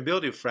the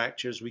permeability of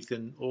fractures, we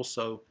can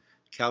also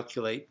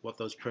calculate what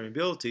those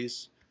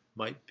permeabilities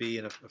might be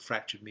in a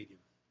fractured medium.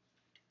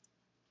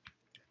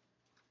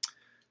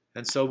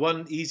 And so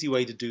one easy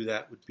way to do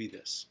that would be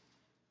this.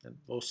 And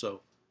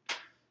also,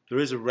 there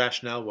is a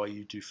rationale why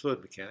you do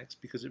fluid mechanics,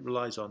 because it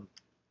relies on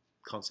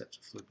concepts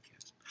of fluid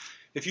mechanics.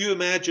 If you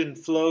imagine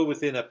flow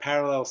within a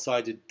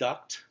parallel-sided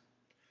duct,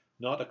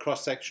 not a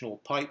cross-sectional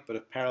pipe, but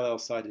a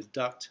parallel-sided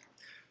duct,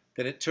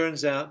 then it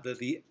turns out that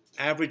the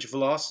average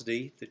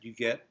velocity that you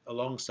get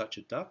along such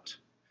a duct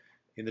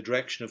in the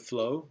direction of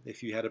flow,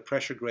 if you had a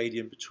pressure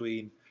gradient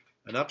between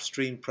an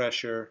upstream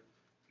pressure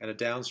and a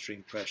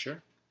downstream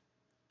pressure,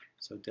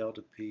 so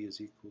delta P is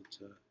equal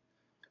to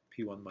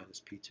P1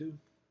 minus P2,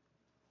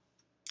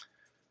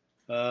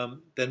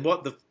 then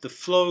what the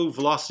flow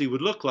velocity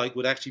would look like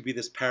would actually be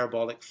this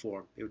parabolic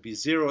form. It would be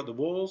 0 at the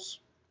walls,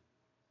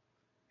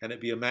 and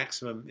it'd be a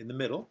maximum in the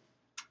middle.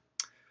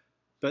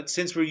 But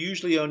since we're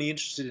usually only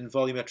interested in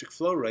volumetric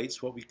flow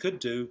rates, what we could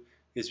do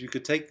is we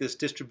could take this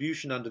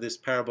distribution under this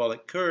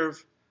parabolic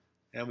curve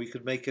and we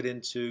could make it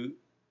into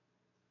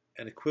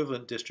an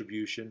equivalent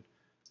distribution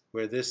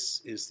where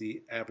this is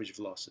the average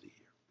velocity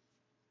here.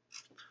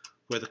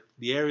 Where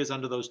the areas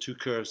under those two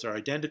curves are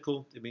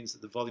identical, it means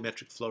that the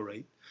volumetric flow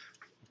rate,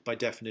 by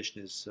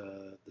definition, is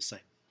the same.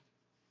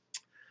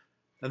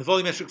 And the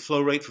volumetric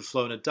flow rate for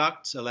flow in a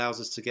duct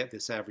allows us to get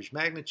this average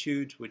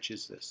magnitude, which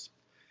is this.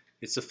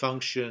 It's a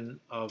function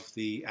of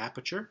the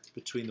aperture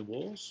between the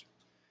walls.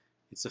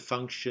 It's a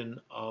function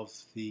of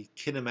the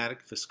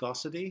kinematic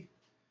viscosity,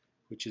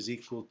 which is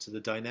equal to the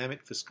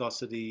dynamic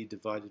viscosity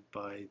divided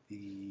by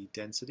the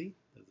density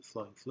of the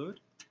flowing fluid.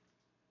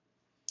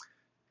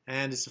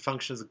 And it's a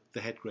function of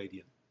the head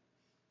gradient,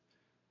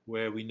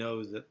 where we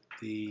know that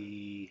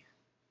the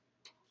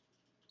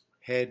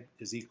head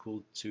is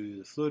equal to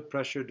the fluid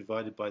pressure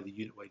divided by the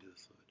unit weight of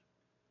the fluid.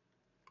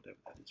 Whatever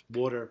that is,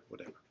 water,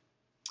 whatever.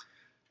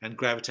 And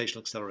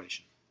gravitational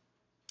acceleration.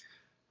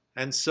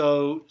 And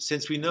so,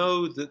 since we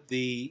know that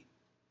the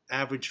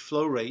average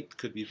flow rate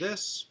could be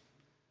this,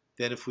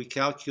 then if we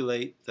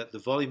calculate that the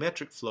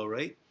volumetric flow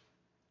rate,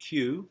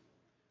 Q,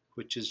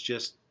 which is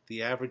just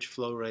the average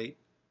flow rate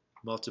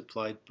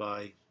multiplied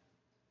by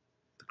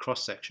the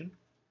cross-section,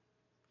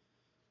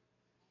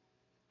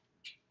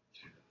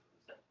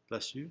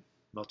 bless you,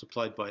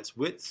 multiplied by its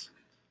width.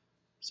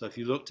 So if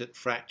you looked at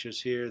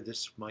fractures here,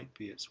 this might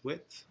be its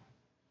width.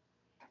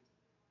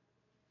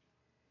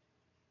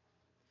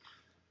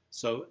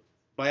 So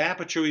by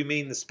aperture, we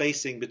mean the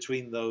spacing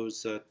between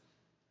those, the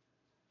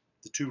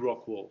two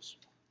rock walls.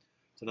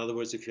 So in other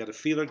words, if you had a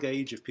feeler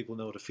gauge, if people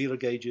know what a feeler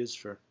gauge is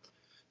for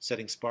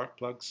setting spark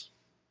plugs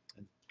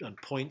and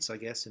points, I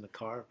guess, in a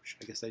car, which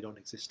I guess they don't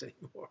exist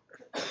anymore,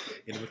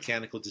 in a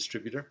mechanical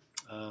distributor.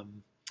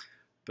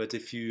 But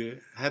if you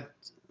had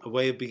a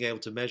way of being able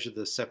to measure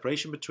the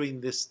separation between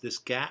this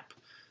gap,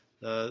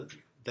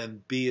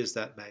 then B is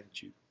that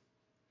magnitude.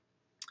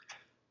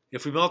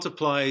 If we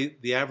multiply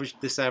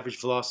this average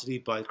velocity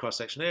by the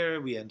cross-section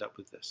area, we end up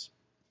with this.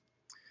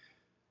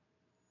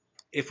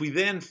 If we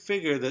then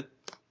figure that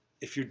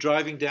if you're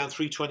driving down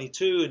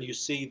 322 and you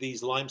see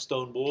these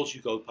limestone walls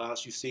you go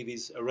past, you see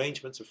these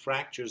arrangements of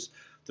fractures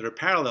that are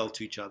parallel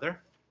to each other,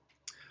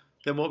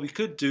 then what we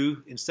could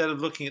do, instead of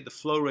looking at the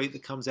flow rate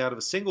that comes out of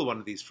a single one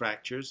of these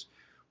fractures,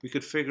 we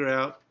could figure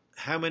out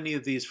how many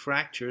of these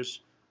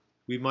fractures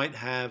we might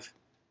have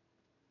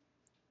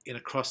in a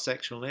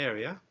cross-sectional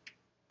area,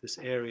 this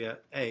area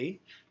A,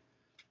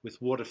 with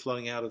water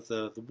flowing out of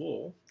the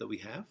wall that we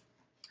have.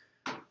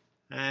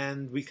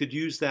 And we could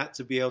use that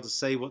to be able to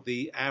say what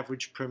the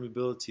average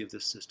permeability of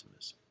this system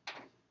is.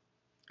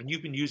 And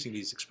you've been using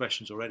these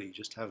expressions already, you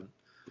just haven't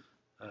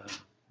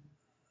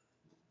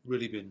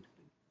really been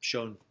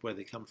shown where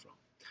they come from.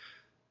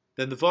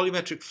 Then the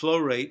volumetric flow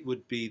rate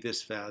would be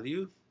this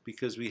value,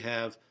 because we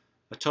have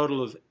a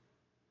total of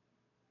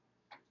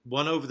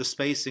 1 over the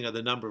spacing of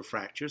the number of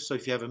fractures. So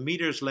if you have a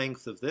meter's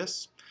length of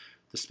this,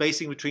 the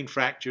spacing between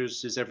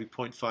fractures is every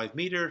 0.5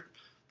 meter.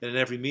 Then in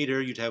every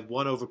meter you'd have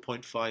 1 over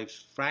 0.5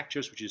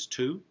 fractures, which is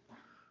 2.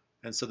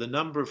 And so the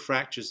number of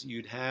fractures that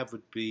you'd have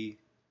would be,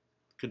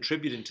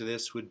 contributing to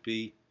this would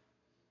be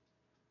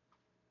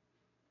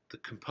the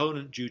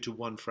component due to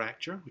 1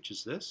 fracture, which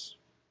is this,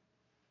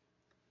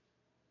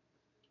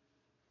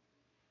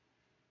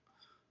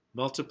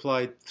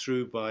 multiplied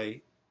through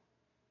by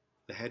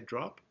the head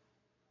drop,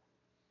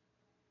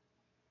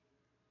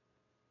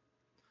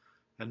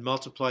 and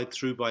multiplied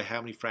through by how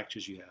many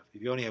fractures you have.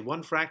 If you only have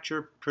 1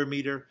 fracture per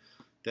meter,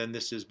 then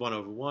this is 1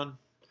 over 1.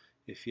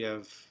 If you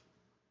have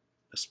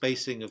a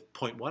spacing of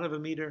 0.1 of a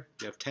meter,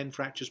 you have 10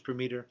 fractures per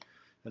meter,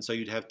 and so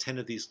you'd have 10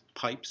 of these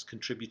pipes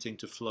contributing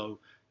to flow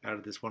out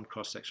of this one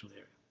cross-sectional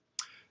area.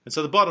 And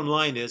so the bottom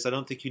line is, I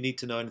don't think you need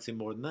to know anything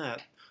more than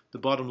that. The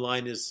bottom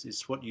line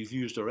is what you've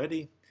used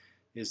already,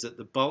 is that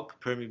the bulk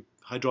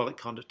hydraulic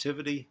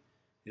conductivity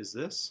is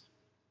this.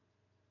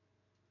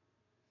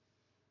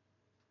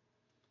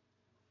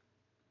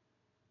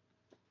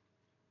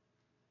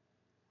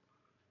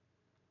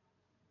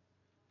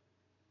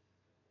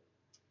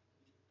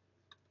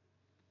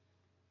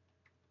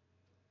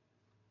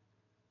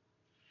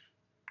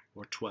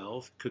 Or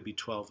 12, could be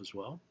 12 as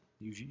well.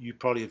 You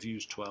probably have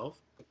used 12.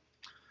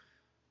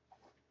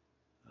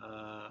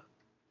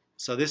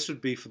 So this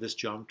would be for this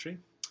geometry.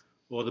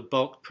 Or the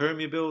bulk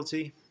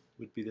permeability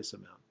would be this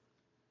amount.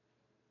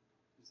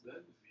 Is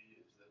that V?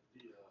 Is that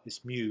the?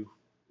 It's mu. Is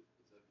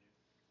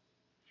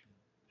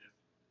that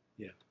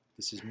mu? Yeah.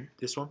 This is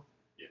this one.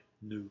 Yeah.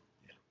 Nu.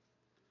 Yeah.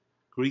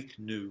 Greek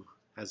nu,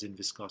 as in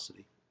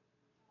viscosity.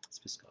 It's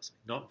viscosity,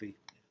 not V. Yeah.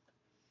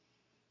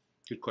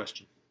 Good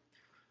question.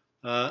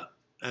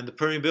 And the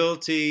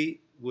permeability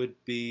would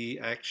be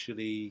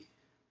actually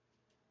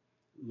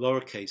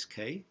lowercase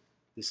k.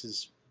 This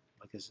is,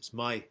 I guess it's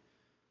my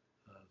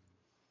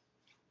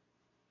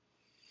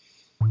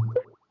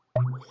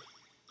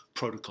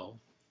protocol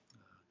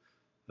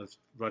of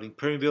writing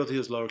permeability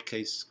as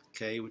lowercase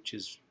k, which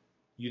is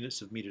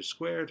units of meters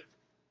squared.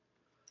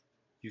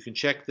 You can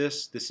check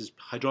this. This is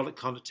hydraulic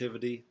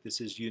conductivity. This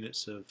is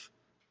units of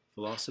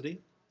velocity.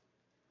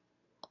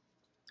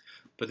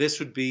 But this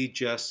would be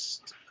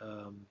just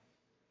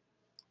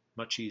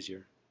much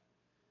easier.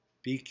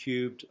 B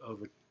cubed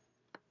over,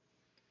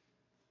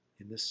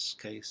 in this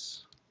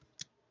case,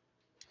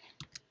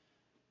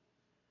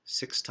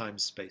 6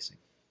 times spacing.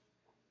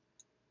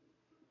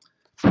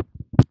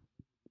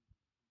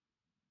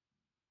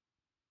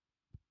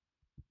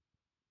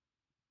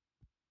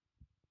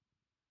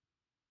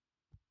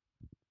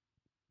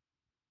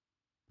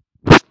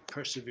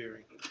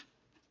 Persevering.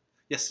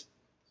 Yes?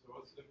 So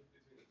what's the difference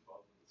between the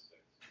 12 and the 6?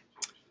 You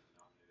change the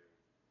denominator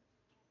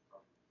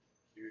from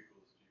Q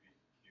equals GB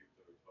cubed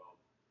over 12.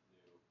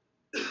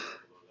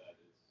 Below that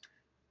is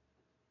change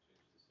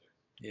to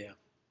 6. Yeah.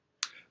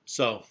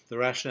 So the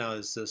rationale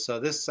is this. So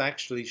this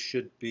actually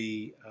should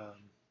be,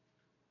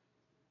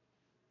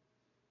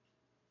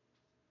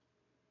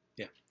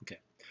 yeah, okay.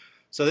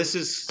 So this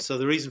is, so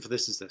the reason for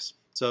this is this.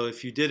 So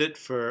if you did it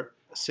for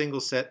a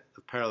single set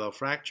of parallel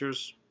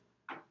fractures,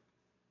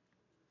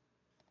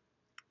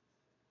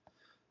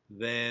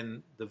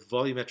 then the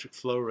volumetric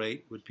flow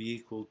rate would be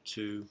equal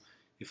to,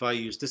 if I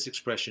use this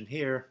expression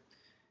here,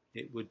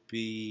 it would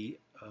be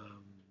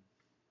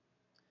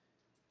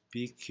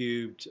B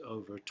cubed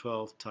over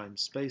 12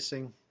 times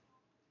spacing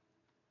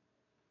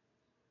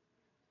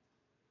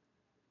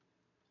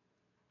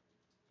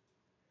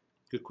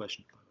good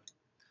question, by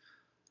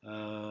the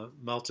way,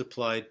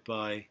 multiplied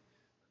by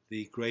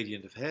the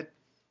gradient of head.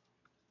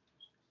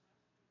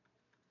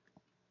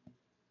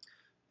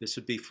 This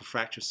would be for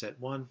fracture set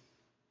 1.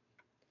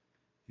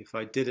 If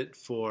I did it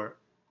for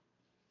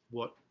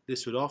what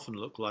this would often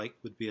look like,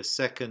 would be a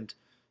second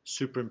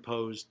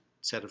superimposed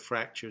set of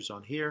fractures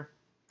on here,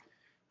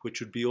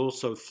 which would be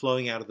also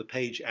flowing out of the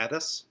page at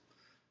us,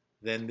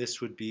 then this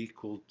would be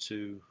equal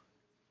to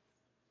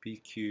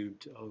B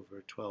cubed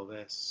over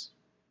 12s.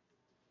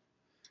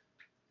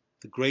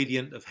 The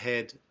gradient of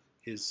head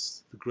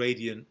is the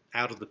gradient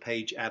out of the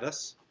page at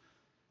us,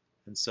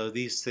 and so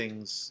these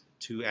things,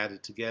 two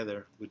added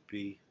together, would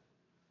be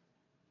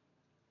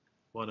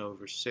 1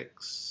 over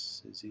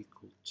 6 is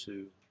equal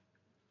to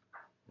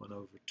 1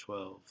 over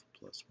 12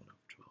 plus 1 over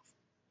 12.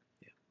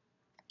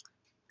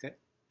 Yeah. Okay.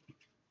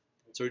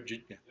 So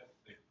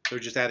we're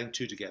just adding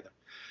 2 together.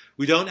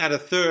 We don't add a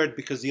third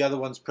because the other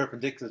one's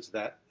perpendicular to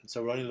that, and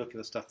so we're only looking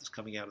at the stuff that's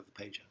coming out of the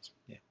page ends.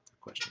 Yeah,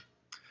 good question.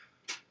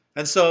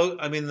 And so,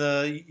 I mean,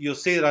 you'll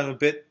see that I'm a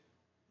bit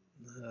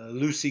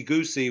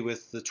loosey-goosey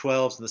with the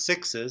 12s and the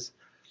 6s.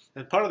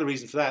 And part of the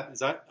reason for that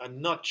is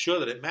I'm not sure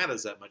that it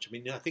matters that much. I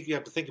mean, I think you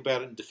have to think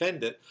about it and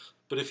defend it.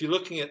 But if you're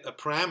looking at a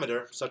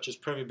parameter, such as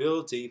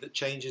permeability, that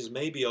changes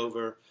maybe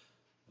over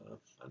I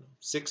don't know,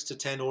 6 to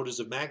 10 orders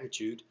of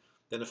magnitude,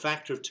 then a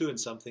factor of 2 in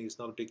something is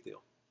not a big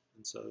deal.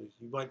 And so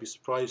you might be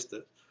surprised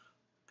that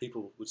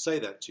people would say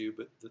that to you,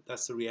 but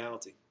that's the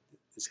reality.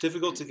 It's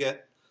difficult to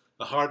get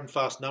a hard and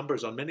fast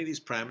numbers on many of these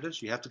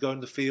parameters. You have to go in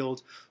the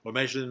field or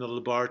measure them in the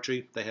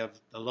laboratory. They have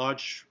a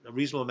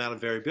reasonable amount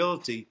of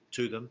variability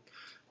to them.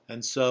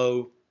 And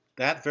so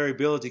that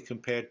variability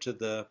compared to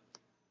the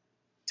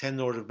 10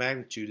 order of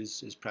magnitude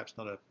is perhaps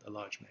not a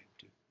large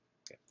magnitude.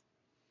 Okay.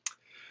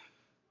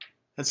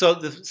 And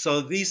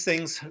so these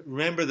things,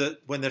 remember that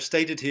when they're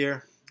stated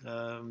here,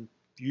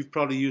 you've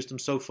probably used them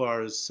so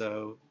far as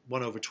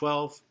 1 over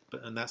 12,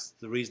 and that's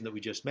the reason that we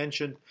just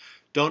mentioned.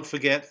 Don't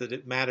forget that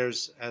it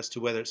matters as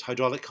to whether it's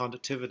hydraulic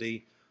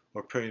conductivity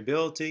or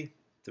permeability.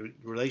 The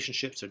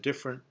relationships are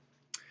different.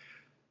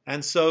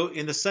 And so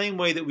in the same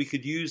way that we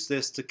could use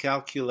this to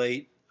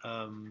calculate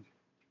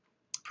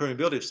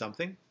permeability of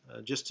something,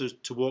 just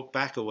to walk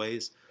back a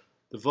ways,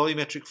 the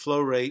volumetric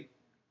flow rate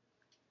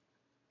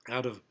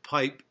out of a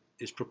pipe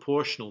is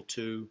proportional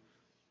to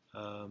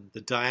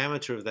the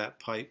diameter of that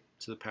pipe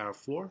to the power of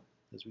 4,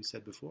 as we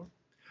said before.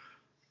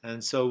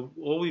 And so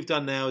all we've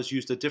done now is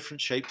used a different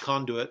shaped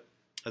conduit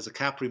as a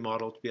capillary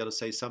model to be able to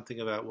say something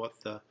about what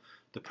the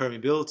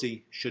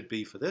permeability should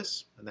be for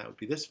this, and that would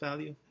be this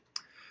value.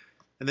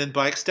 And then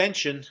by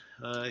extension,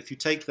 if you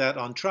take that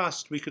on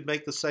trust, we could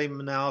make the same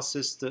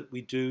analysis that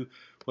we do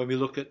when we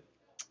look at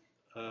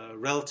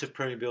relative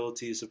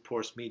permeabilities of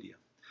porous media.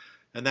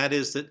 And that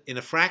is that in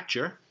a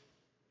fracture,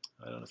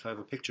 I don't know if I have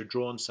a picture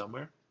drawn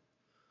somewhere.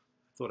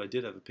 I thought I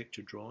did have a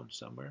picture drawn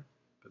somewhere,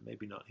 but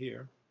maybe not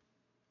here.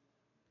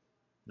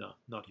 No,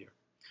 not here.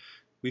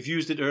 We've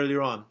used it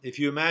earlier on. If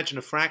you imagine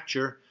a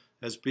fracture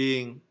as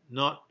being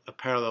not a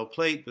parallel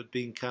plate, but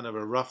being kind of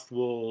a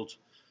rough-walled,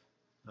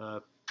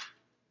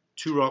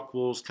 two rock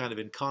walls kind of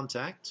in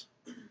contact,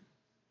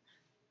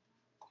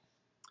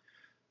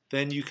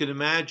 then you can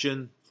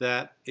imagine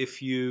that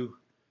if you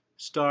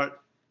start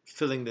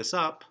filling this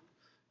up,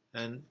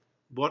 and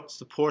what's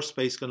the pore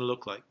space going to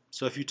look like?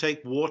 So if you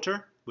take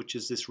water, which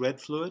is this red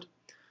fluid,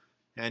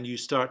 and you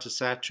start to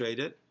saturate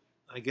it,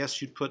 I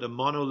guess you'd put a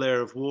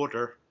monolayer of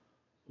water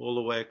all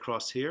the way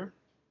across here,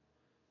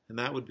 and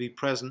that would be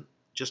present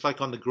just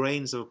like on the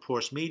grains of a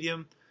porous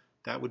medium.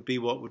 That would be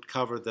what would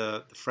cover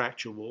the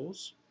fracture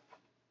walls.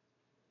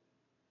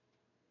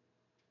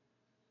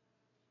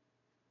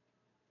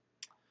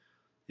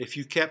 If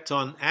you kept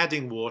on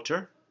adding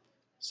water,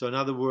 so in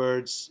other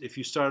words, if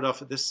you started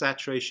off at this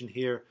saturation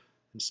here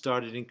and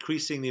started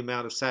increasing the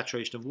amount of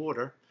saturation of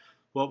water,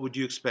 what would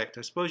you expect?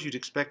 I suppose you'd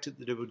expect it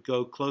that it would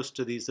go close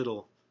to these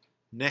little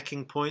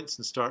necking points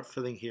and start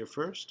filling here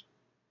first.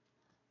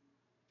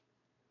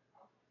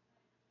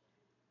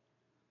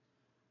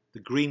 The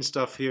green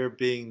stuff here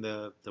being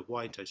the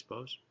white, I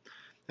suppose.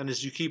 And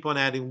as you keep on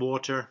adding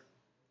water,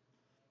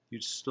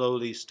 you'd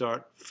slowly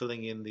start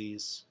filling in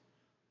these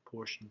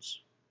portions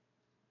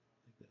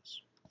like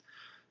this.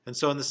 And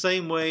so in the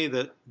same way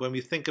that when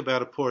we think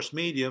about a porous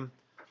medium,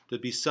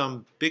 there'd be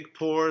some big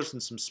pores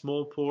and some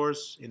small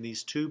pores in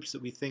these tubes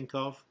that we think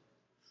of.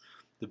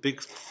 The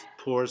big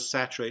pores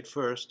saturate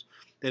first.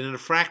 Then in a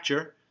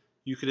fracture,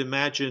 you could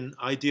imagine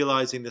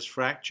idealizing this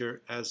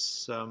fracture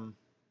as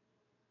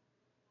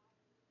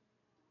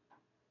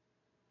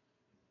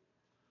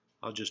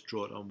I'll just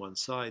draw it on one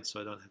side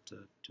so I don't have to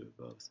do it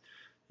both.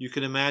 You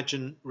can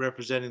imagine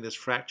representing this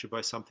fracture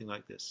by something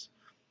like this,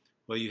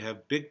 where you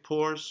have big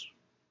pores.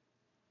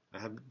 I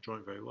haven't drawn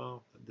it very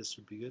well, but this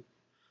would be good.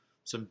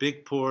 Some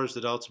big pores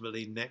that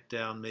ultimately neck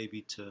down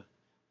maybe to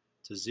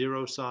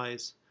 0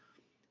 size.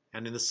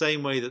 And in the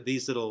same way that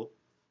these little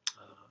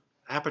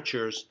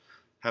apertures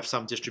have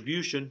some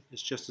distribution,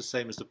 it's just the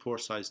same as the pore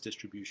size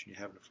distribution you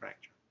have in a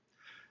fracture.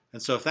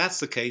 And so if that's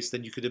the case,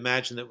 then you could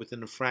imagine that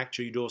within a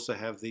fracture you'd also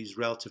have these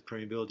relative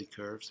permeability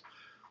curves,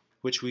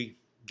 which we,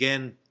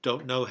 again,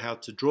 don't know how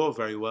to draw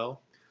very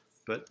well,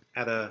 but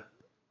at a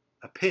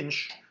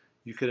pinch,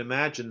 you could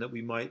imagine that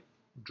we might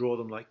draw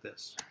them like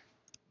this.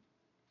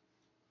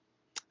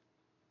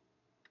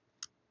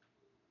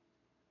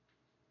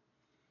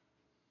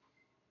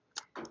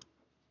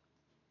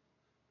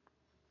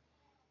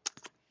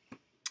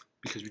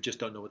 Because we just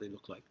don't know what they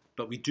look like.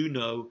 But we do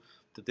know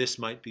that this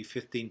might be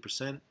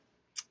 15%,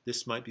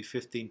 this might be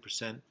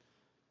 15%,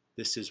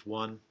 this is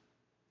 1,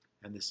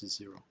 and this is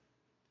 0.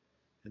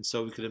 And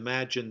so we could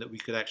imagine that we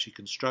could actually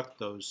construct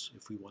those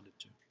if we wanted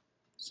to.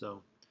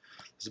 So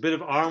there's a bit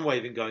of arm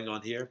waving going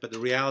on here, but the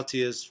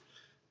reality is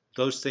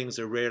those things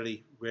are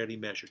rarely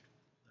measured.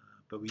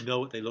 But we know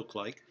what they look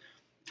like,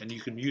 and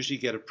you can usually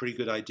get a pretty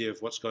good idea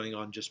of what's going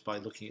on just by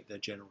looking at their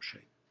general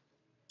shape.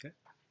 Okay.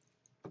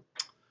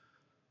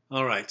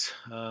 All right.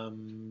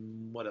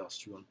 What else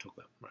do you want to talk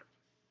about? Right.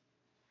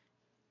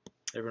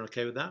 Everyone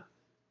okay with that?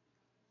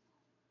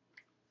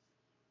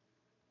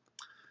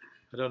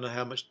 I don't know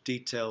how much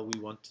detail we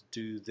want to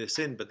do this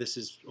in, but this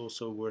is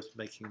also worth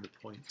making the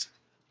point,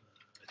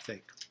 I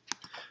think.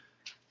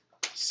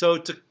 So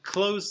to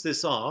close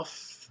this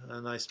off,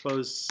 and I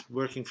suppose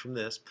working from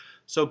this,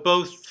 so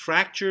both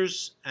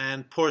fractures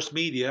and porous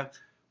media,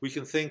 we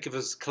can think of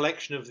as a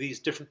collection of these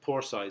different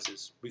pore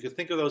sizes. We could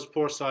think of those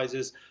pore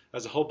sizes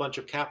as a whole bunch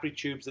of capillary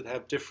tubes that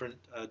have different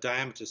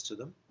diameters to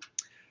them.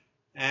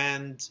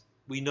 And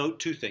we note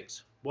two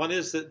things. One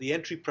is that the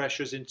entry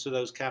pressures into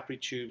those capillary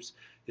tubes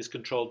is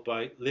controlled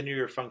by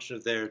linear function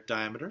of their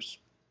diameters,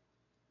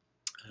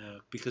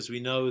 because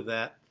we know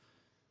that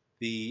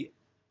the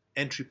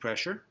entry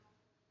pressure,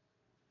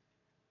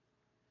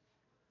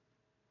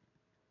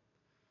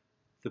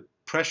 the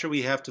pressure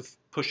we have to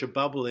push a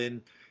bubble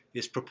in,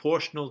 is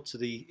proportional to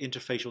the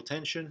interfacial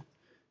tension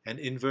and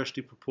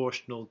inversely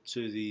proportional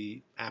to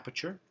the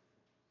aperture.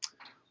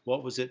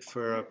 What was it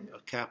for a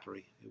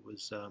capillary? It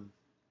was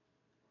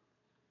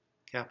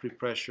capillary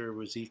pressure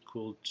was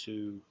equal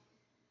to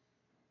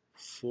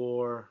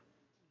 4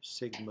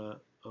 sigma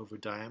over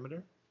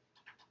diameter.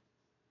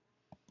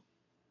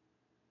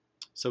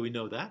 So we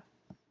know that.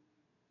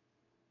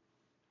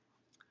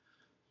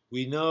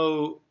 We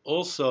know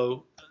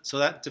also, so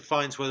that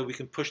defines whether we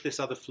can push this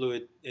other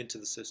fluid into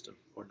the system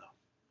or not.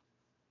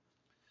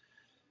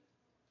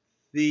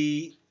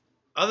 The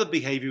other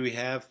behavior we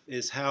have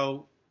is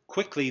how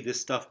quickly this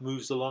stuff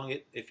moves along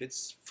it if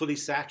it's fully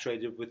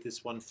saturated with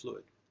this one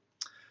fluid.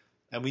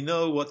 And we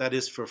know what that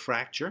is for a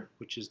fracture,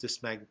 which is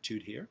this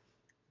magnitude here.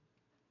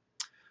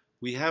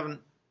 We haven't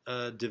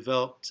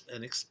developed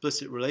an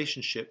explicit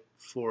relationship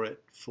for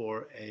it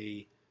for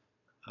a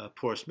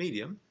porous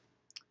medium.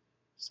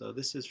 So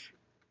this is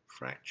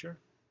fracture.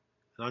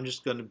 And I'm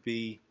just going to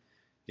be,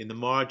 in the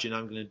margin,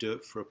 I'm going to do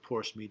it for a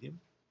porous medium.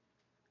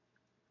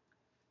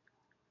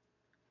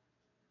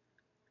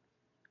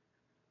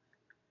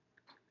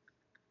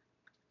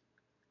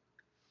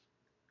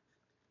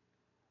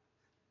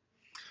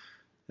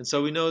 And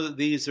so we know that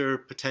these are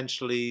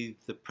potentially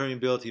the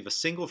permeability of a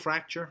single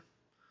fracture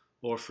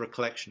or for a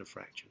collection of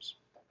fractures.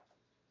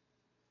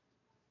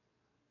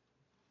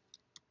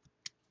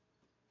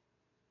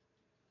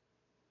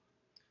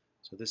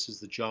 So this is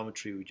the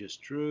geometry we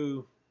just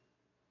drew.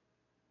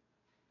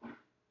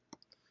 Behaviors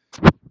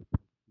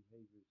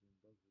in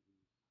both of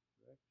these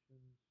directions.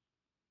 This is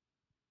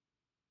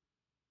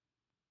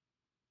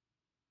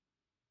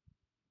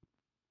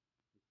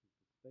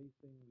the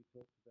spacing we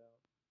talked about,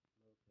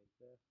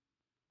 lowercase f.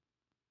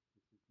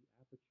 This is the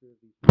aperture of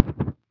these we talked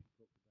about.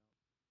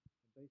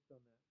 And based on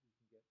that, we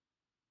can get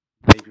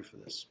behavior for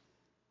this.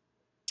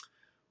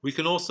 We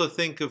can also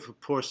think of a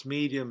porous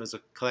medium as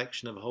a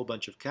collection of a whole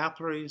bunch of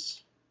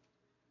capillaries.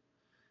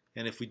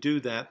 And if we do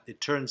that,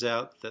 it turns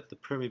out that the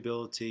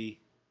permeability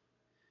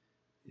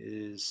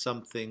is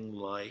something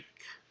like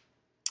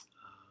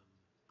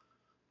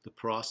the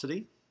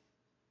porosity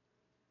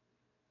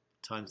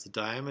times the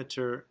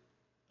diameter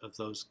of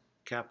those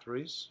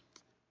capillaries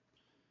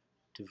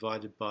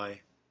divided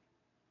by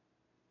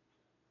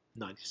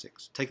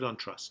 96. Take it on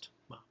trust.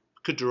 Well,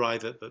 could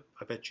derive it, but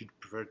I bet you'd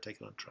prefer to take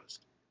it on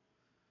trust.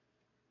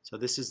 So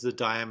this is the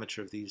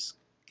diameter of these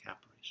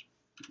capillaries.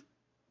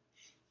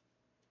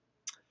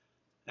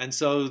 And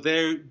so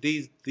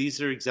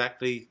these are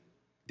exactly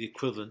the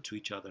equivalent to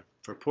each other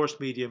for a porous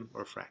medium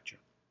or a fracture.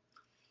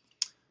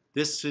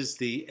 This is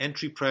the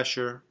entry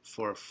pressure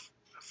for a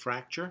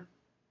fracture.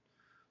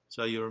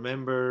 So you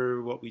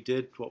remember what we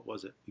did, what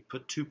was it? We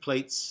put 2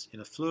 plates in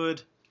a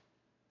fluid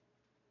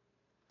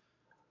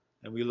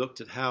and we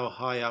looked at how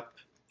high up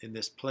in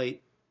this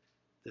plate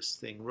this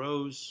thing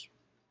rose.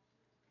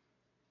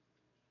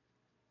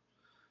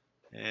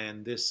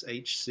 And this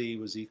HC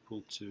was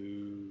equal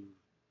to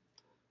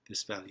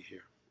this value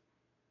here.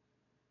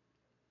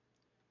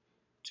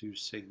 2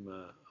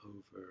 sigma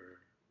over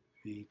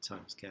V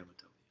times gamma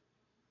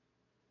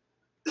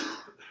W.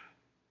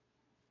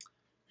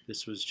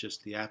 This was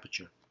just the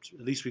aperture. So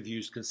at least we've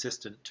used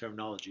consistent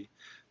terminology.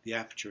 The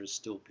aperture is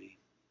still B.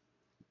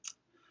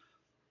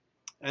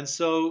 And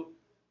so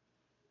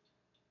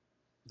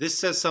this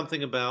says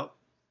something about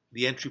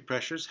the entry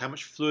pressures, how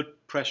much fluid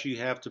pressure you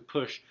have to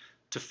push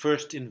to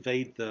first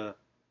invade the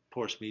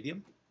porous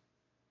medium.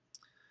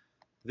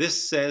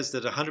 This says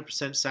that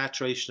 100%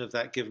 saturation of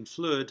that given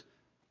fluid,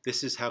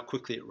 this is how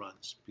quickly it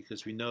runs,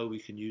 because we know we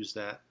can use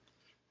that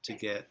to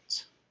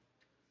get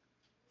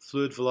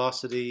fluid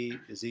velocity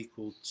is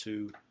equal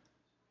to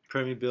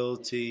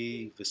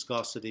permeability,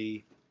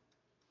 viscosity,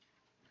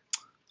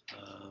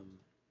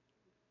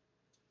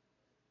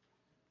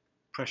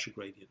 pressure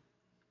gradient,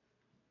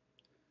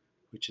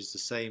 which is the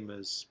same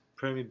as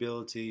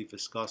permeability,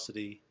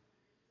 viscosity,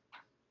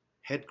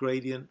 head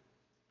gradient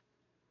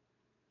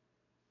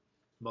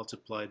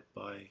multiplied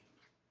by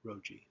rho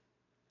g.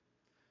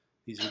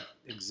 These are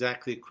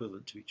exactly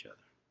equivalent to each other.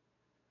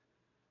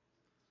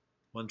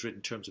 One's written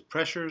in terms of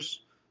pressures,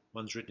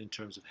 one's written in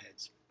terms of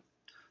heads.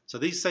 So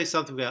these say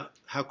something about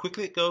how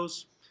quickly it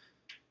goes.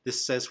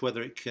 This says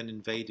whether it can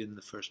invade in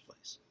the first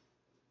place.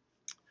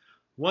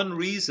 One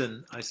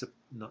reason,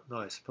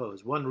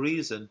 one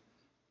reason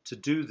to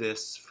do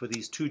this for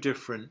these 2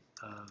 different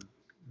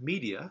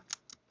media,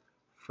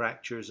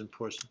 fractures and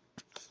porous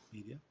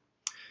media,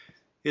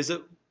 is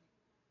that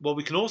what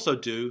we can also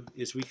do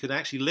is we can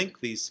actually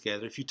link these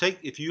together.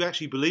 If you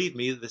actually believe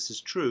me that this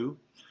is true,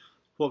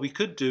 what we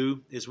could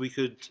do is we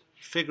could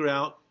figure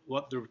out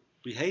what the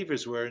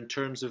behaviors were in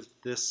terms of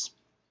this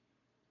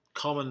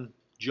common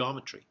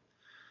geometry.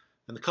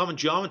 And the common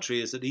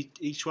geometry is that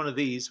each one of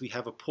these, we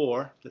have a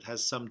pore that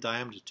has some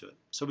diameter to it.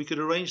 So we could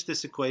arrange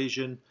this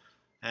equation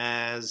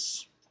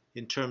as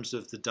in terms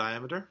of the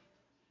diameter.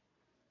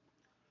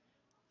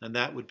 And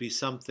that would be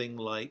something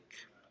like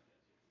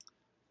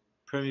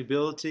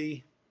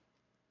permeability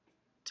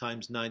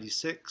times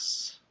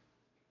 96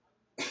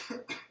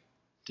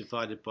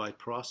 divided by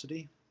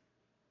porosity,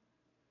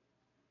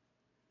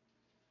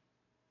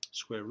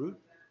 square root.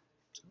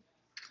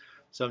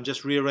 So I'm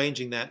just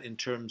rearranging that in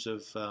terms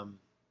of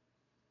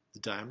the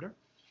diameter.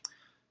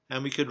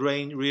 And we could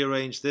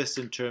rearrange this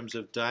in terms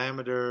of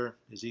diameter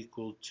is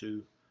equal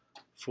to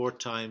 4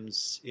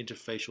 times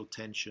interfacial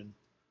tension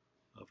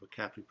over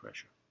capillary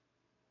pressure.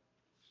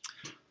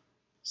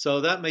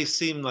 So that may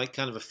seem like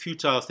kind of a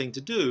futile thing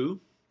to do,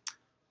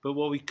 but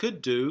what we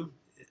could do,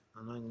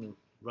 and I'm going to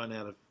run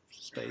out of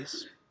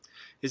space,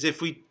 is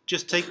if we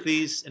just take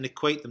these and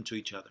equate them to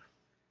each other.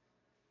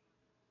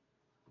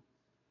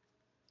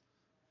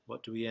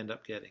 What do we end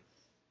up getting?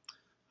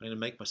 I'm going to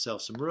make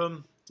myself some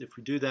room. If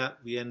we do that,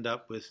 we end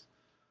up with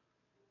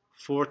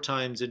 4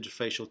 times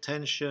interfacial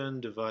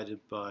tension divided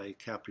by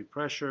capillary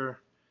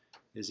pressure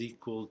is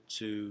equal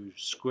to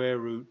square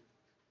root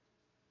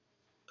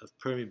of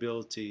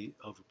permeability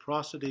over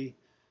porosity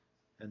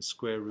and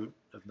square root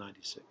of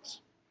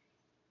 96.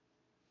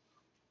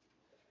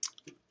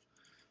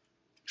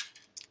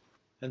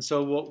 And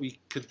so what we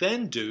could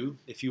then do,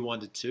 if you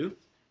wanted to,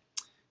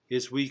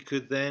 is we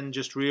could then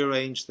just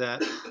rearrange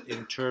that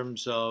in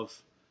terms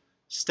of,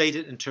 state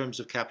it in terms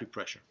of capillary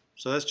pressure.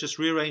 So let's just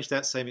rearrange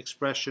that same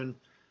expression,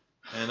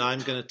 and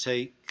I'm going to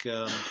take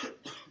so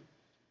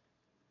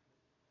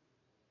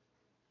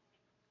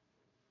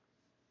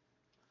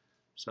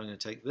I'm going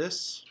to take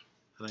this,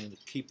 and I'm going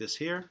to keep this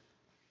here,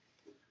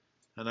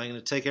 and I'm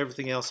going to take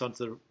everything else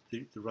onto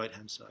the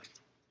right-hand side.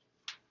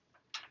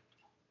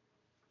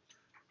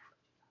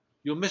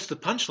 You'll miss the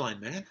punchline,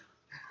 man.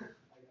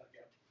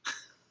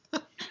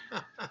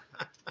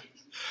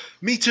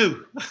 Me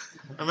too.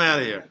 I'm out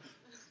of here.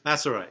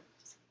 That's all right.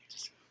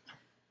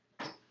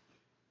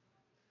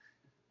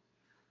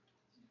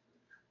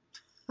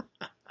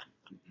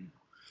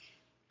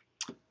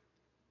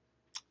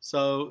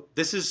 So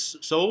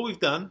all we've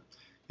done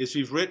is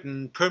we've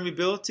written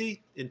permeability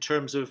in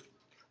terms of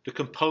the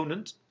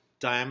component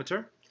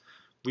diameter.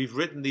 We've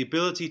written the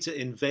ability to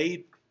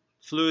invade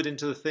fluid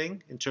into the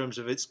thing in terms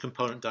of its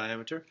component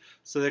diameter.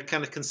 So they're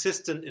kind of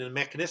consistent in a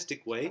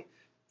mechanistic way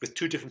with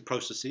 2 different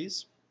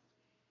processes.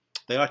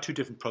 They are 2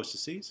 different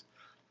processes.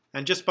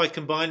 And just by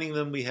combining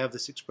them, we have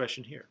this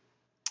expression here.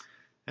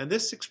 And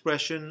this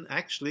expression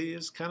actually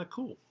is kind of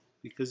cool,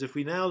 because if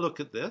we now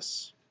look at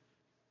this,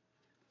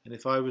 and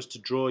if I was to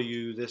draw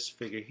you this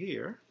figure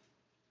here,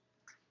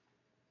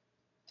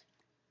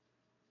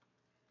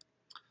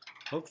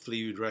 hopefully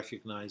you'd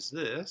recognize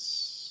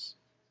this.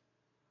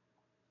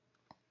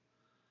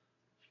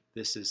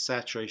 This is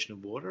saturation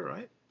of water,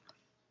 right?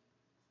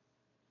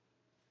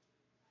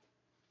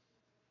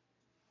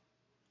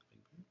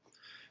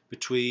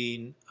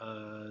 Between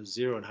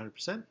 0 and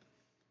 100%.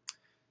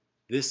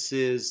 This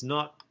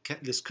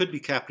could be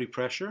capillary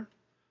pressure,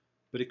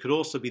 but it could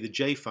also be the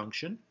J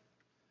function,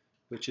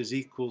 which is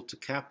equal to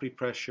capillary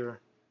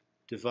pressure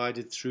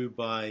divided through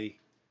by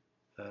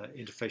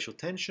interfacial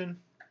tension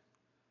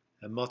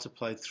and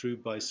multiplied through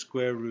by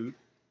square root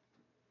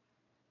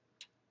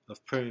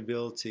of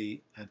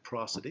permeability and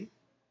porosity.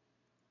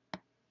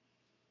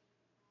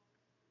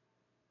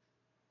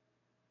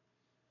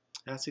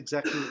 That's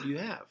exactly what you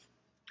have.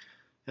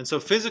 And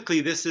so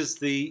physically, this is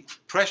the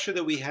pressure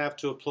that we have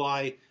to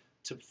apply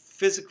to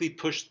physically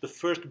push the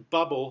first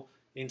bubble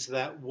into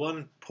that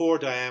one pore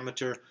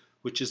diameter,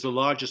 which is the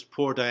largest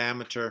pore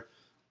diameter,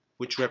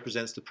 which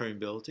represents the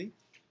permeability.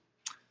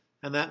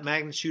 And that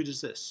magnitude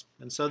is this.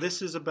 And so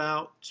this is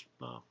about,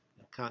 well,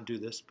 I can't do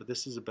this, but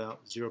this is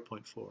about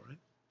 0.4, right?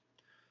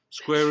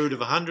 Square root of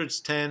 100 is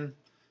 10,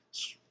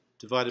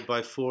 divided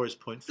by 4 is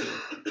 0.4.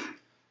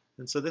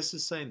 And so this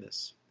is saying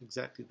this,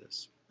 exactly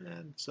this.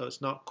 And so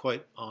it's not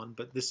quite on,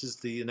 but this is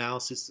the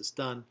analysis that's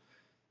done.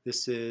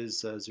 This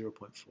is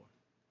 0.4.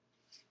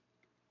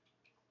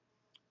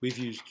 We've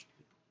used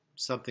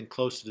something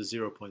closer to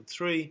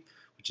 0.3,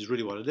 which is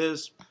really what it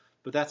is,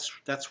 but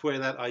that's where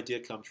that idea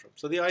comes from.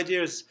 So the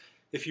idea is,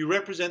 if you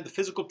represent the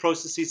physical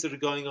processes that are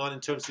going on in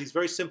terms of these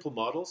very simple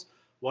models,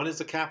 one is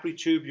the capillary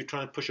tube, you're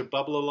trying to push a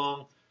bubble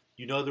along,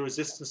 you know the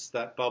resistance to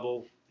that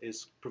bubble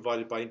is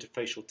provided by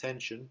interfacial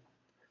tension.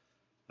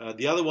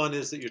 The other one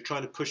is that you're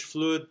trying to push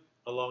fluid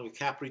along a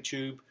capillary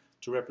tube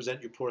to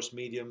represent your porous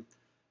medium,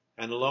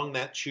 and along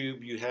that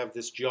tube you have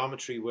this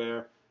geometry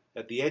where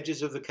at the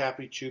edges of the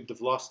capillary tube the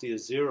velocity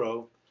is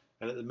 0,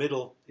 and at the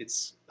middle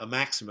it's a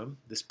maximum,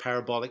 this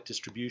parabolic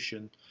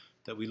distribution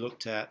that we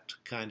looked at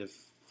kind of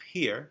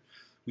here.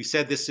 We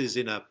said this is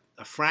in a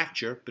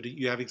fracture, but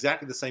you have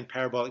exactly the same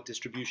parabolic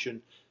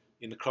distribution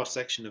in the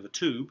cross-section of a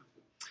tube.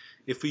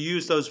 If we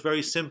use those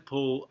very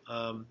simple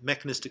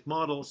mechanistic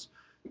models,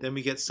 then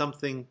we get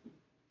something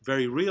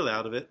very real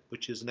out of it,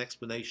 which is an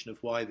explanation of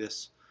why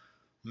this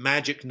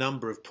magic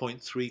number of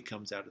 0.3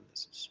 comes out in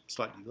this. It's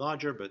slightly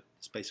larger, but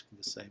it's basically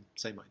the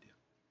same idea.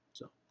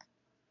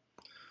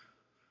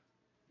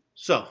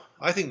 So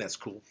I think that's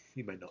cool.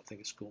 You may not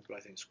think it's cool, but I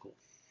think it's cool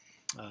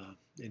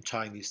in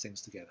tying these things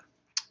together.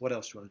 What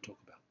else do you want to talk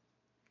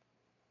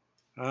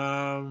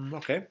about?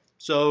 Okay,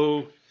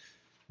 so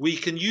we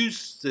can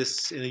use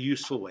this in a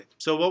useful way.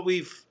 So what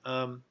we've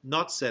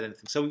not said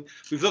anything. So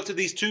we've looked at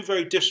these two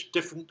very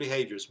different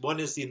behaviors. One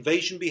is the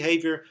invasion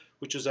behavior,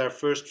 which is our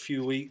first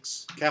few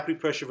weeks, capillary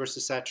pressure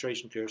versus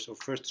saturation curve, so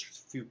first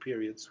few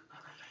periods.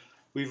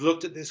 We've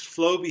looked at this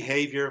flow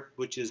behavior,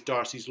 which is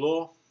Darcy's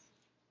law.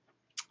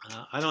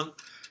 I don't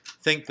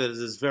think that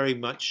there's very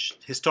much,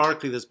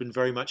 historically there's been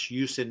very much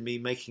use in me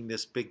making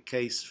this big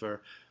case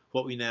for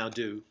what we now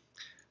do.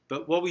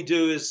 But what we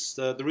do is,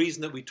 the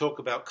reason that we talk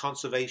about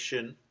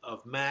conservation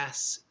of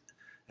mass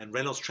and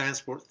Reynolds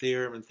transport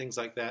theorem and things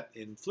like that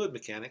in fluid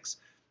mechanics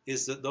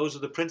is that those are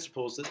the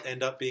principles that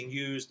end up being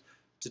used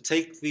to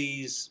take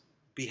these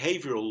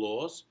behavioral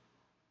laws.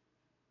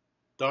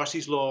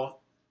 Darcy's law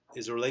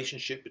is a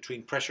relationship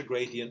between pressure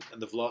gradient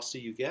and the velocity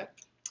you get.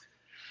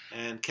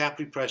 And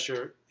capillary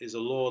pressure is a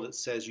law that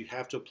says you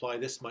have to apply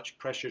this much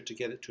pressure to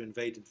get it to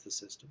invade into the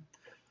system.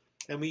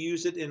 And we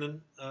use it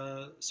in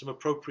some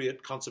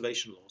appropriate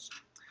conservation laws.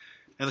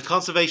 And the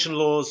conservation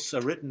laws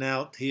are written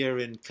out here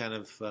in kind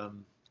of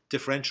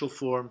differential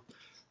form.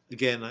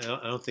 Again, I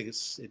don't think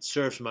it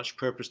serves much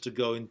purpose to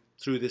go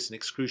through this in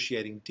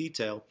excruciating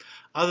detail,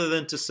 other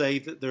than to say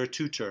that there are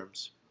two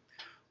terms.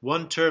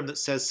 One term that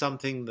says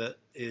something that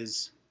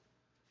is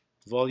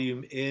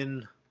volume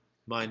in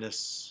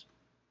minus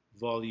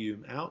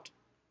volume out,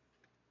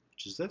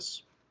 which is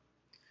this,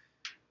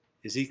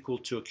 is equal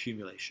to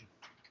accumulation.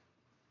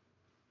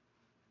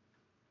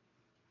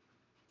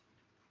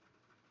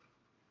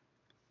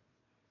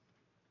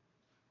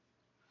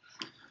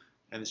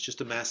 And it's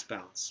just a mass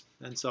balance.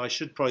 And so I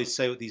should probably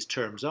say what these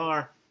terms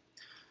are.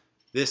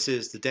 This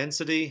is the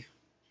density.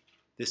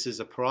 This is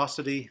a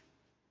porosity,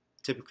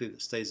 typically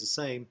that stays the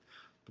same.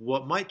 But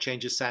what might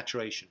change is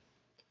saturation.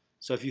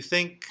 So if you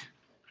think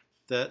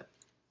that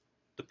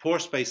the pore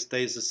space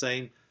stays the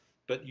same,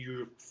 but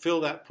you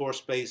fill that pore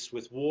space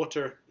with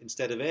water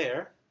instead of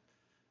air,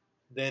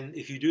 then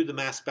if you do the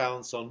mass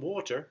balance on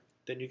water,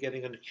 then you're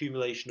getting an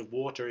accumulation of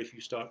water if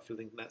you start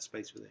filling that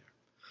space with air.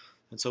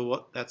 And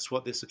so that's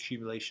what this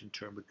accumulation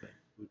term would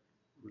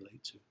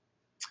relate to.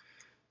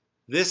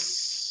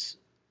 This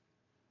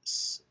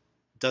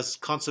does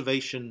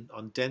conservation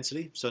on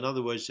density. So in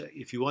other words,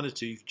 if you wanted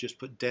to, you could just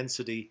put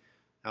density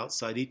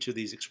outside each of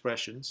these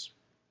expressions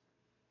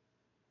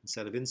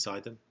instead of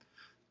inside them.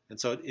 And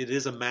so it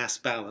is a mass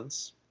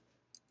balance.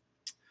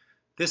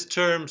 This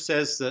term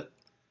says that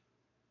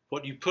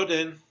what you put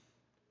in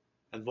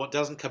and what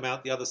doesn't come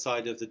out the other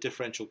side of the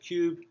differential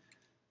cube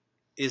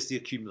is the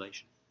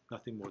accumulation.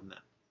 Nothing more than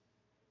that.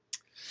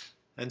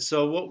 And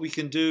so what we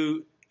can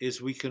do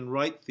is we can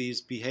write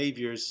these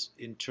behaviors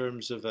in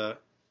terms of a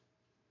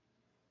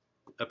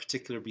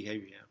particular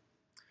behavior.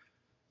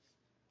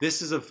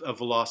 This is a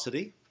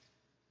velocity.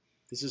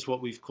 This is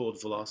what we've called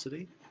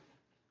velocity,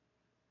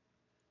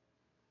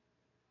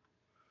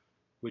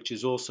 which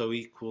is also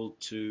equal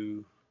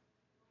to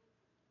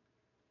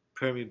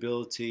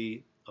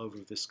permeability over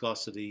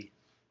viscosity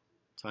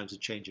times the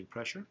change in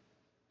pressure.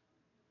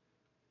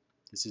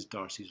 This is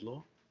Darcy's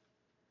law.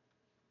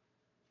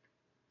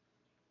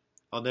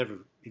 I'll never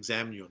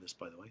examine you on this,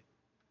 by the way.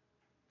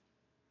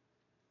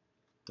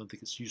 Don't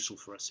think it's useful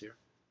for us here.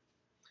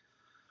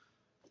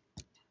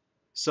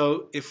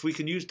 So if we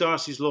can use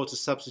Darcy's law to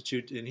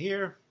substitute in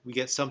here, we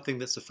get something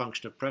that's a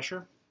function of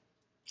pressure.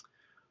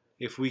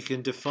 If we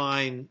can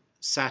define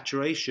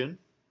saturation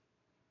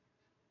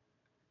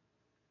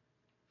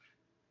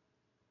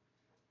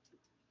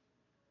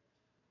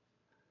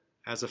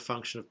as a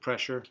function of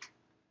pressure,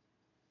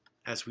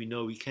 as we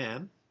know we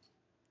can,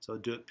 so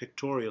do it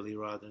pictorially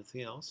rather than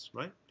anything else,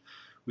 right?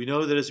 We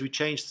know that as we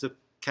change the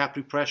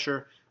capillary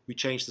pressure, we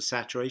change the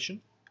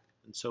saturation.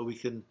 And so we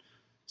can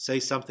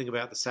say something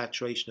about the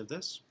saturation of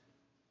this.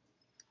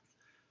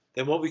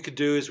 Then what we could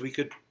do is we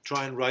could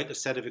try and write a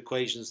set of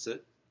equations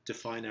that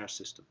define our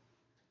system.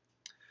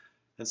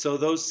 And so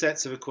those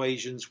sets of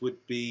equations would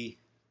be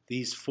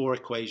these four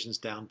equations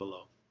down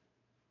below.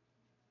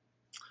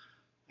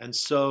 And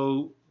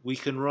so we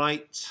can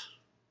write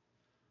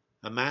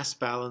a mass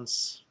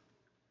balance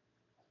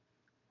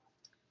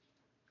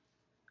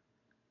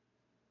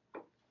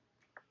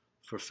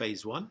for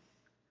phase one.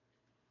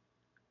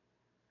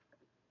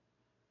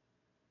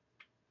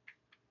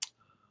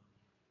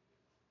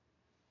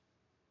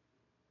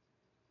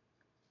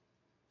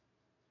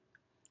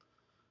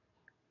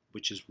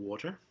 Which is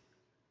water.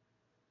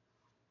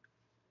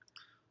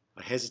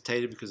 I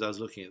hesitated because I was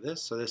looking at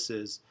this. So this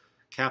is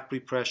capillary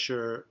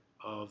pressure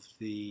of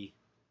the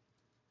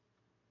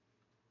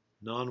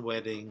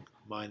non-wetting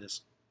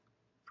minus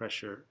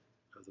pressure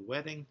of the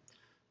wetting.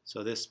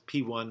 So this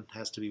P1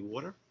 has to be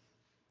water.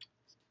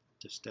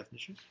 Just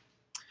definition.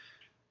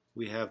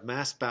 We have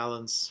mass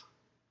balance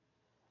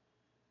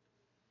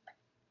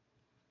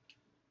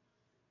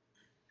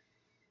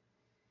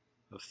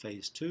of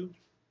phase 2.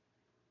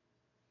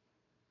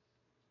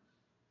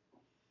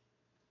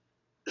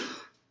 Which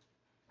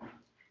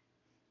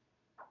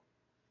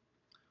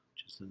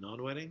is the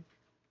non-wetting,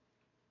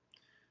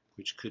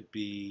 which could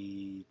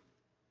be,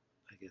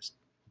 I guess,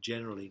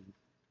 generally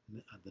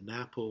the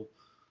NAPL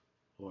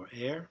or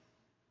air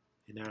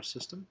in our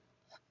system.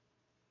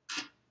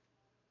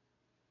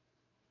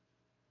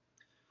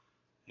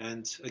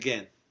 And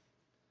again,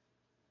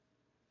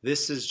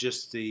 this is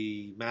just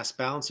the mass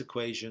balance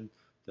equation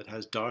that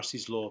has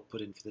Darcy's law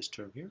put in for this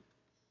term here.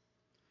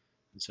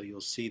 And so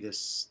you'll see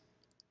this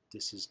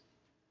is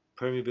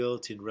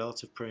permeability and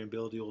relative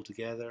permeability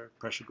altogether,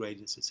 pressure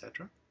gradients,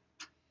 etc.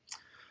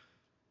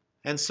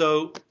 And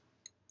so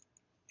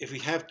if we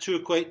have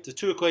the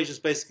two equations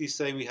basically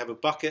say we have a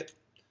bucket,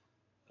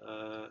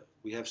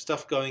 we have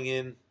stuff going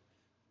in,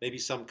 maybe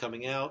some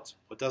coming out.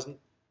 What doesn't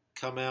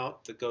come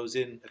out that goes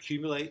in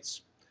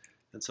accumulates.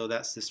 And so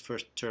that's this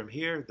first term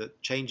here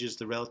that changes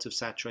the relative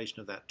saturation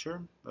of that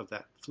term, of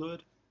that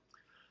fluid.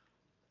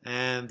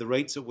 And the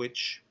rates at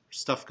which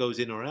stuff goes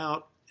in or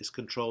out is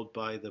controlled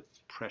by the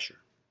pressure.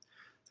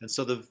 And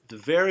so the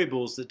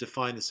variables that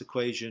define this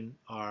equation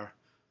are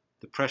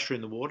the pressure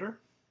in the water,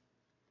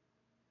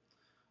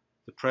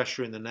 the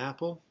pressure in the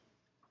NAPL,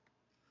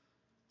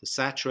 the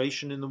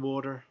saturation in the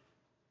water,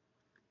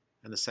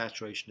 and the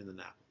saturation in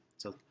the NAPL.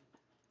 So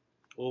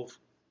all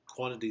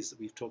quantities that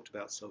we've talked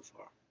about so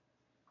far.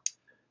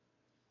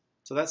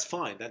 So that's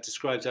fine. That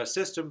describes our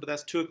system, but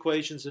that's two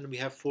equations and we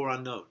have 4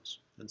 unknowns.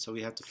 And so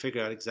we have to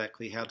figure out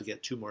exactly how to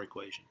get 2 more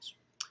equations.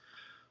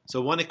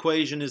 So one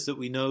equation is that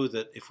we know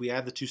that if we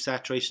add the 2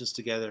 saturations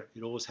together,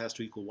 it always has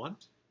to equal 1,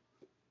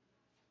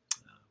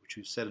 which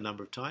we've said a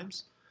number of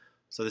times.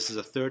 So this is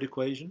a third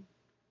equation.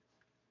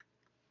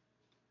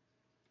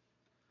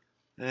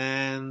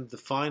 And the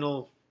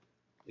final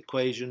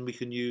equation we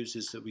can use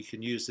is that we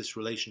can use this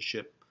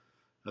relationship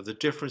of the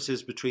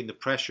differences between the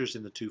pressures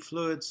in the 2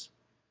 fluids.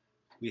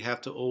 We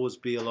have to always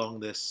be along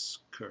this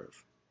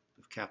curve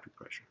of capillary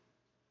pressure.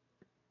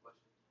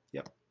 Question.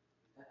 Yep. Is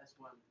that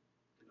S1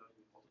 denoting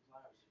the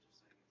multiplier, or is it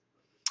just saying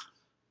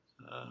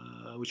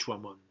it's Which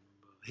one?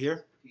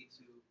 Here?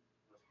 P2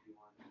 plus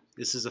P1?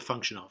 This is a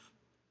function of.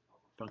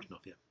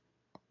 Yeah.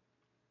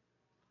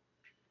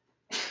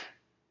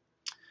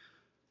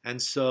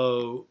 And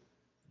so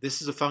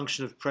this is a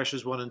function of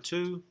pressures 1 and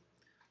 2.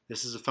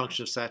 This is a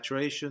function of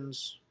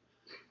saturations.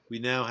 We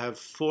now have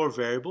 4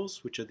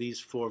 variables, which are these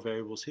 4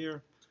 variables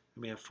here,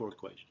 and we have 4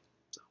 equations.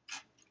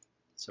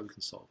 So we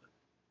can solve it.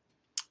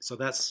 So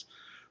that's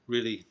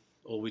really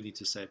all we need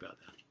to say about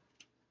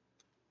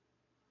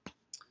that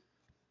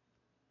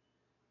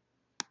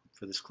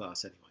for this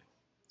class anyway.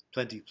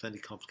 Plenty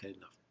complicated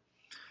enough.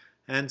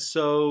 And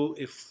so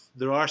if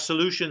there are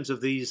solutions of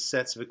these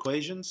sets of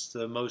equations,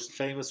 the most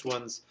famous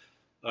ones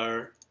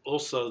are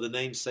also the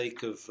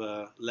namesake of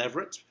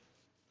Leverett,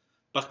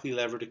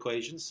 Buckley-Leverett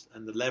equations,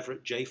 and the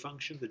Leverett J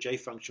function. The J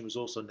function was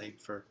also named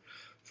for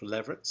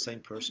Leverett, same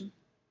person.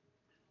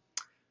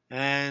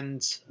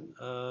 And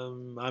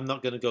I'm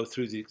not going to go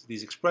through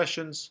these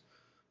expressions,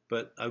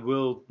 but I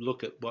will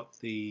look at what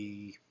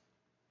the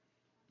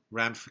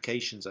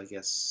ramifications, I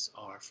guess,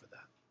 are for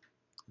that.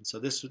 And so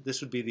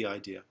this would be the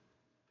idea.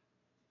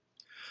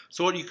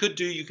 So what you could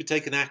do, you could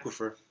take an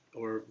aquifer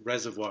or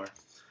reservoir,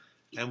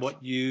 and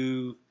what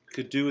you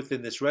could do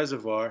within this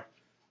reservoir,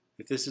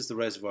 if this is the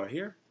reservoir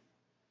here,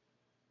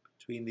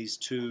 between these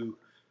 2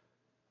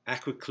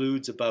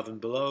 aquicludes above and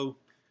below,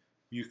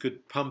 you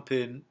could pump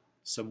in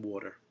some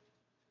water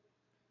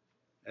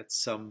at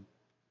some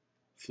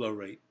flow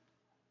rate.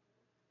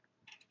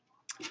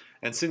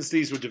 And since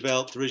these were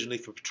developed originally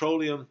for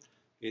petroleum,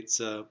 it's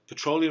a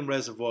petroleum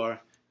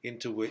reservoir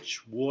into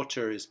which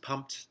water is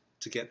pumped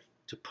to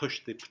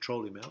push the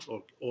petroleum out,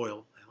 or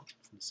oil out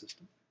from the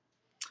system.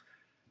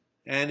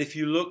 And if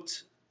you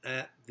looked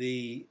at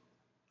the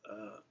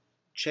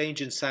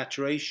change in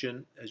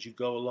saturation as you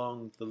go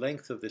along the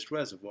length of this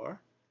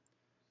reservoir,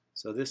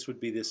 so this would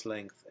be this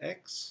length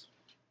x.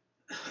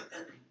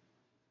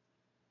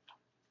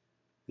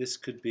 This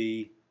could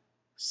be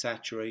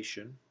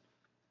saturation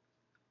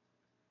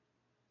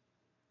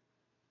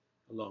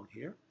along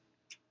here.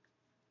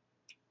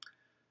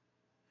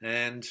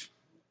 And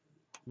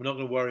we're not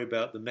going to worry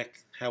about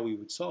how we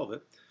would solve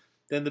it.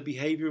 Then the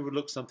behavior would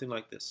look something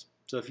like this.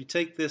 So if you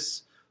take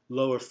this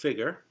lower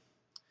figure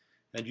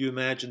and you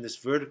imagine this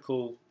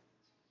vertical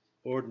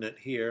ordinate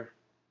here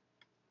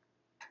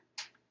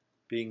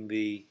being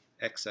the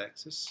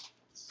x-axis,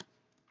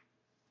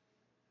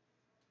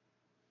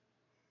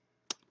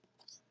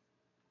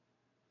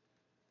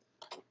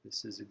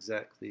 this is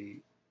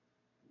exactly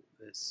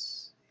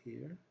this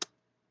here.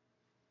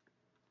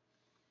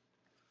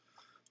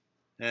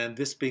 And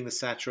this being the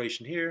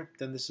saturation here,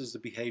 then this is the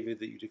behavior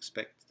that you'd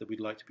expect, that we'd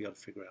like to be able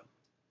to figure out.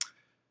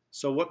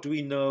 So what do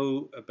we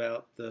know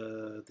about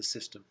the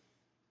system?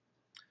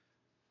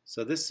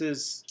 So this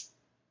is,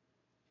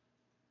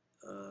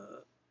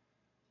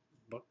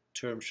 what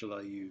term shall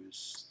I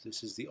use?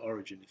 This is the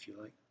origin, if you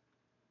like.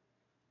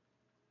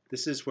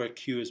 This is where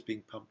Q is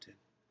being pumped in.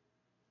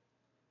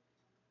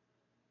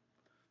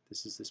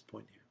 This is this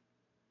point here.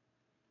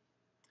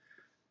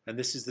 And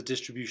this is the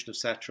distribution of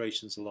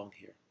saturations along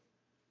here.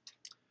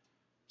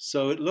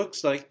 So it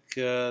looks like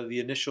the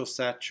initial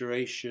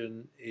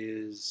saturation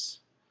is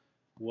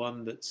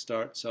one that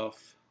starts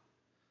off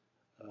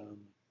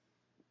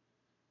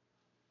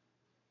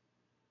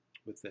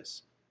with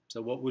this. So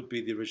what would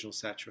be the original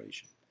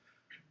saturation?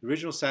 The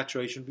original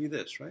saturation would be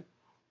this, right?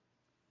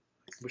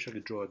 I wish I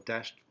could draw a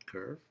dashed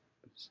curve,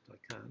 but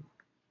I can't.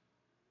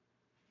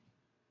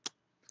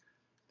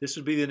 This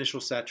would be the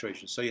initial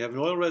saturation. So you have an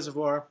oil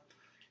reservoir.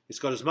 It's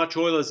got as much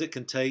oil as it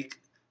can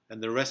take,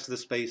 and the rest of the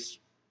space,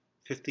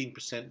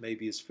 15%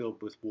 maybe, is filled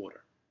with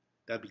water.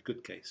 That'd be a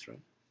good case, right?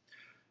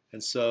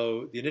 And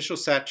so the initial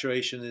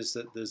saturation is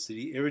that there's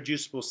the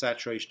irreducible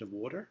saturation of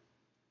water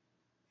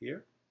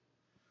here.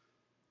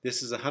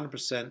 This is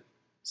 100%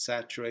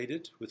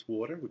 saturated with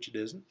water, which it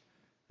isn't.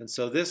 And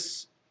so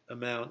this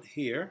amount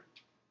here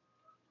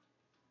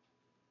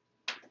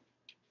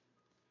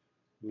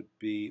would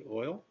be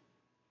oil.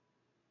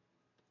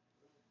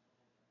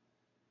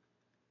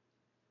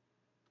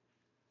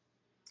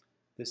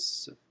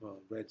 This, well,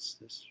 red's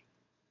this.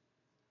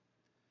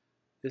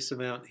 This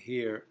amount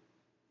here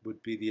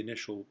would be the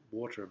initial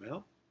water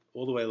amount,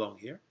 all the way along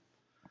here.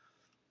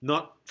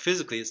 Not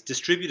physically, it's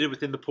distributed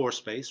within the pore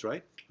space,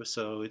 right?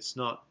 So it's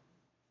not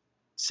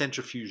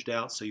centrifuged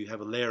out, so you have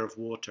a layer of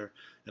water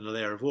and a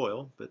layer of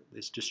oil, but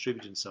it's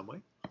distributed in some way.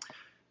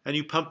 And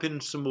you pump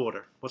in some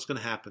water. What's going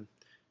to happen?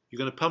 You're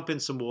going to pump in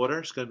some water.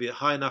 It's going to be at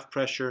high enough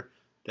pressure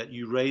that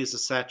you raise the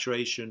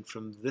saturation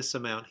from this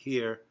amount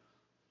here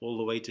all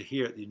the way to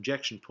here at the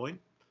injection point.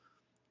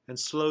 And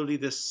slowly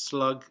this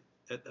slug,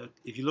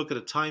 if you look at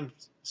a time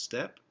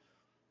step,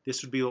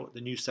 this would be what the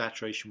new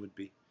saturation would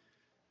be.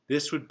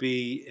 This would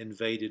be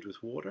invaded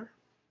with water,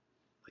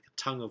 like a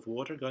tongue of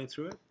water going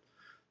through it.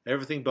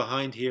 Everything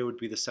behind here would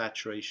be the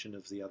saturation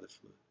of the other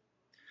fluid.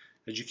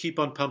 As you keep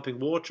on pumping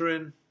water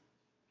in,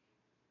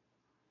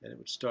 then it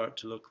would start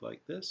to look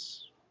like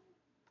this.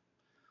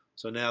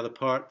 So now the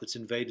part that's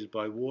invaded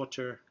by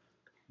water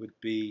would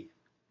be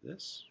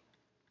this.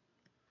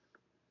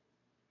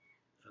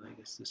 And I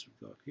guess this would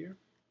go up here.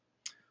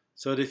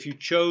 So that if you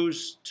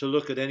chose to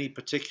look at any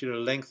particular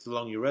length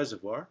along your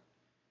reservoir,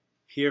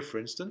 here for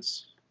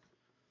instance,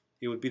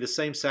 it would be the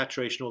same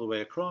saturation all the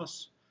way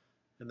across,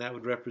 and that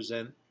would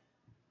represent,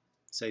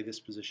 say, this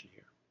position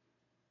here.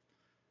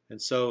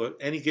 And so at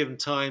any given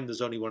time,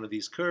 there's only one of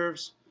these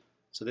curves,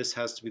 so this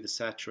has to be the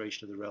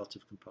saturation of the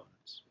relative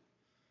components.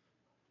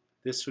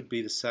 This would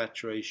be the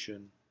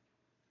saturation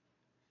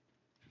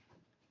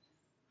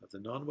of the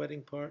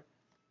non-wetting part.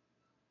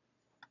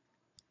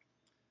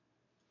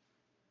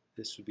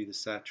 This would be the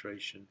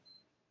saturation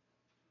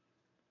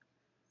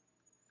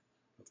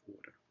of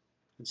water,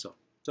 and so on.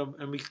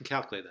 And we can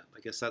calculate that. I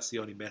guess that's the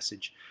only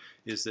message,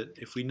 is that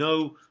if we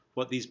know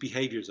what these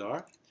behaviors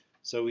are,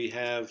 so we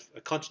have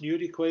a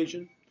continuity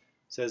equation,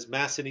 says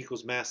mass in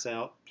equals mass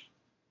out,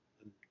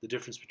 and the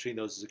difference between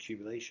those is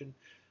accumulation.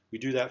 We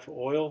do that for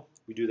oil,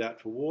 we do that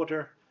for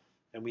water,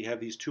 and we have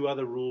these two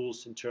other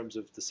rules in terms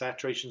of the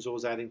saturation is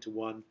always adding to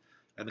 1,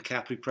 and the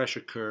capillary pressure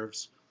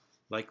curves,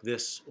 like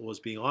this, always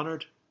being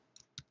honored.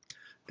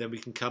 Then we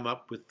can come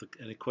up with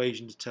an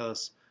equation to tell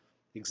us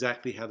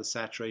exactly how the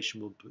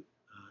saturation will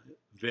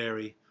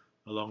vary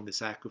along this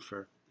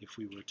aquifer if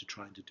we were to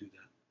try to do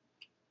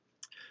that.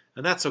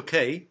 And that's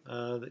okay.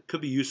 It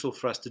could be useful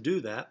for us to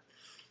do that.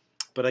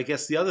 But I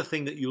guess the other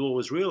thing that you'll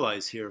always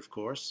realize here, of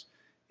course,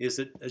 is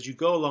that as you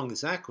go along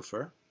this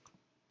aquifer,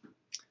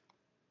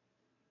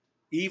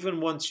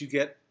 even once you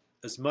get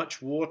as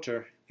much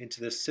water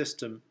into this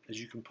system as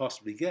you can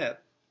possibly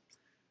get,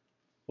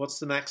 what's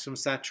the maximum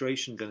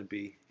saturation going to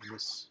be in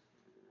this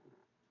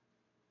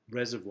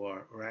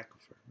reservoir or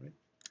aquifer, right?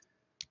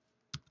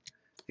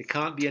 It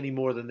can't be any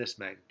more than this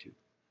magnitude.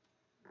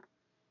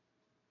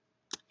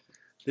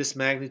 This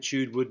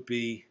magnitude would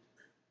be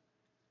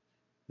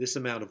this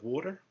amount of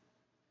water,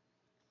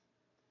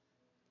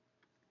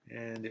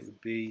 and it would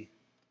be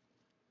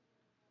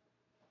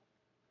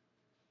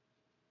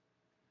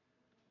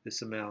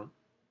this amount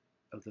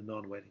of the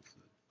non-wetting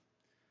fluid.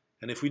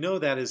 And if we know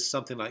that is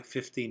something like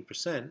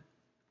 15%,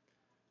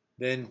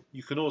 then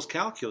you can always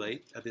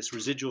calculate at this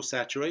residual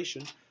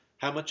saturation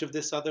how much of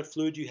this other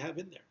fluid you have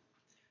in there.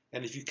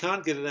 And if you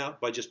can't get it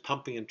out by just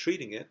pumping and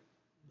treating it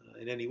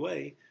in any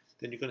way,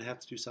 then you're going to have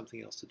to do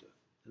something else to do it.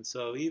 And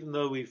so even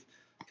though we've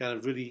kind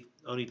of really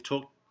only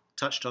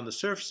touched on the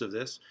surface of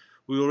this,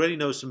 we already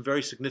know some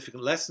very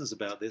significant lessons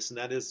about this, and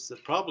that is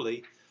that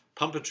probably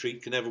pump and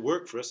treat can never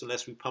work for us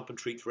unless we pump and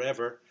treat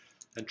forever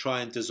and try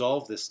and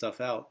dissolve this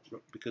stuff out,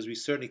 because we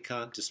certainly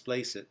can't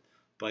displace it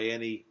by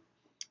any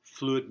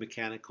fluid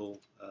mechanical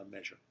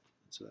measure.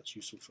 So that's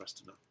useful for us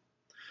to know.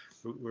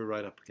 We're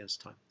right up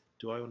against time.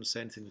 Do I want to say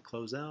anything to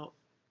close out?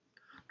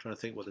 I'm trying to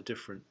think what the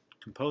different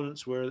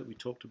components were that we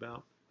talked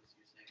about. So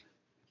you're saying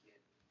that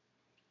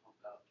we can't pump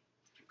out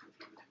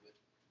contaminant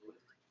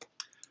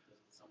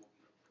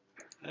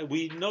with fluid?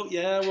 We know,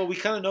 yeah, well, we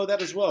kind of know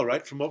that as well,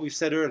 right, from what we've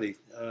said earlier.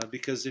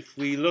 Because if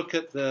we look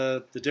at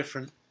the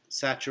different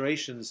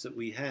saturations that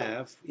we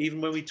have,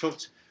 even when we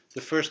talked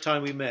the first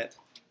time we met,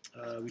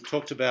 we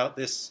talked about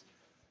this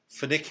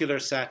funicular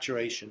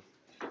saturation.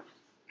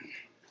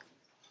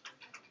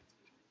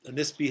 And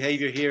this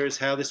behavior here is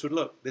how this would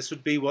look. This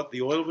would be what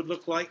the oil would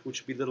look like,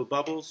 which would be little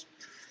bubbles.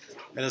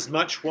 And as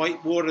much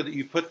white water that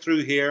you put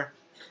through here,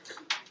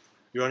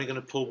 you're only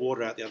going to pull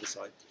water out the other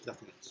side,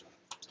 nothing else.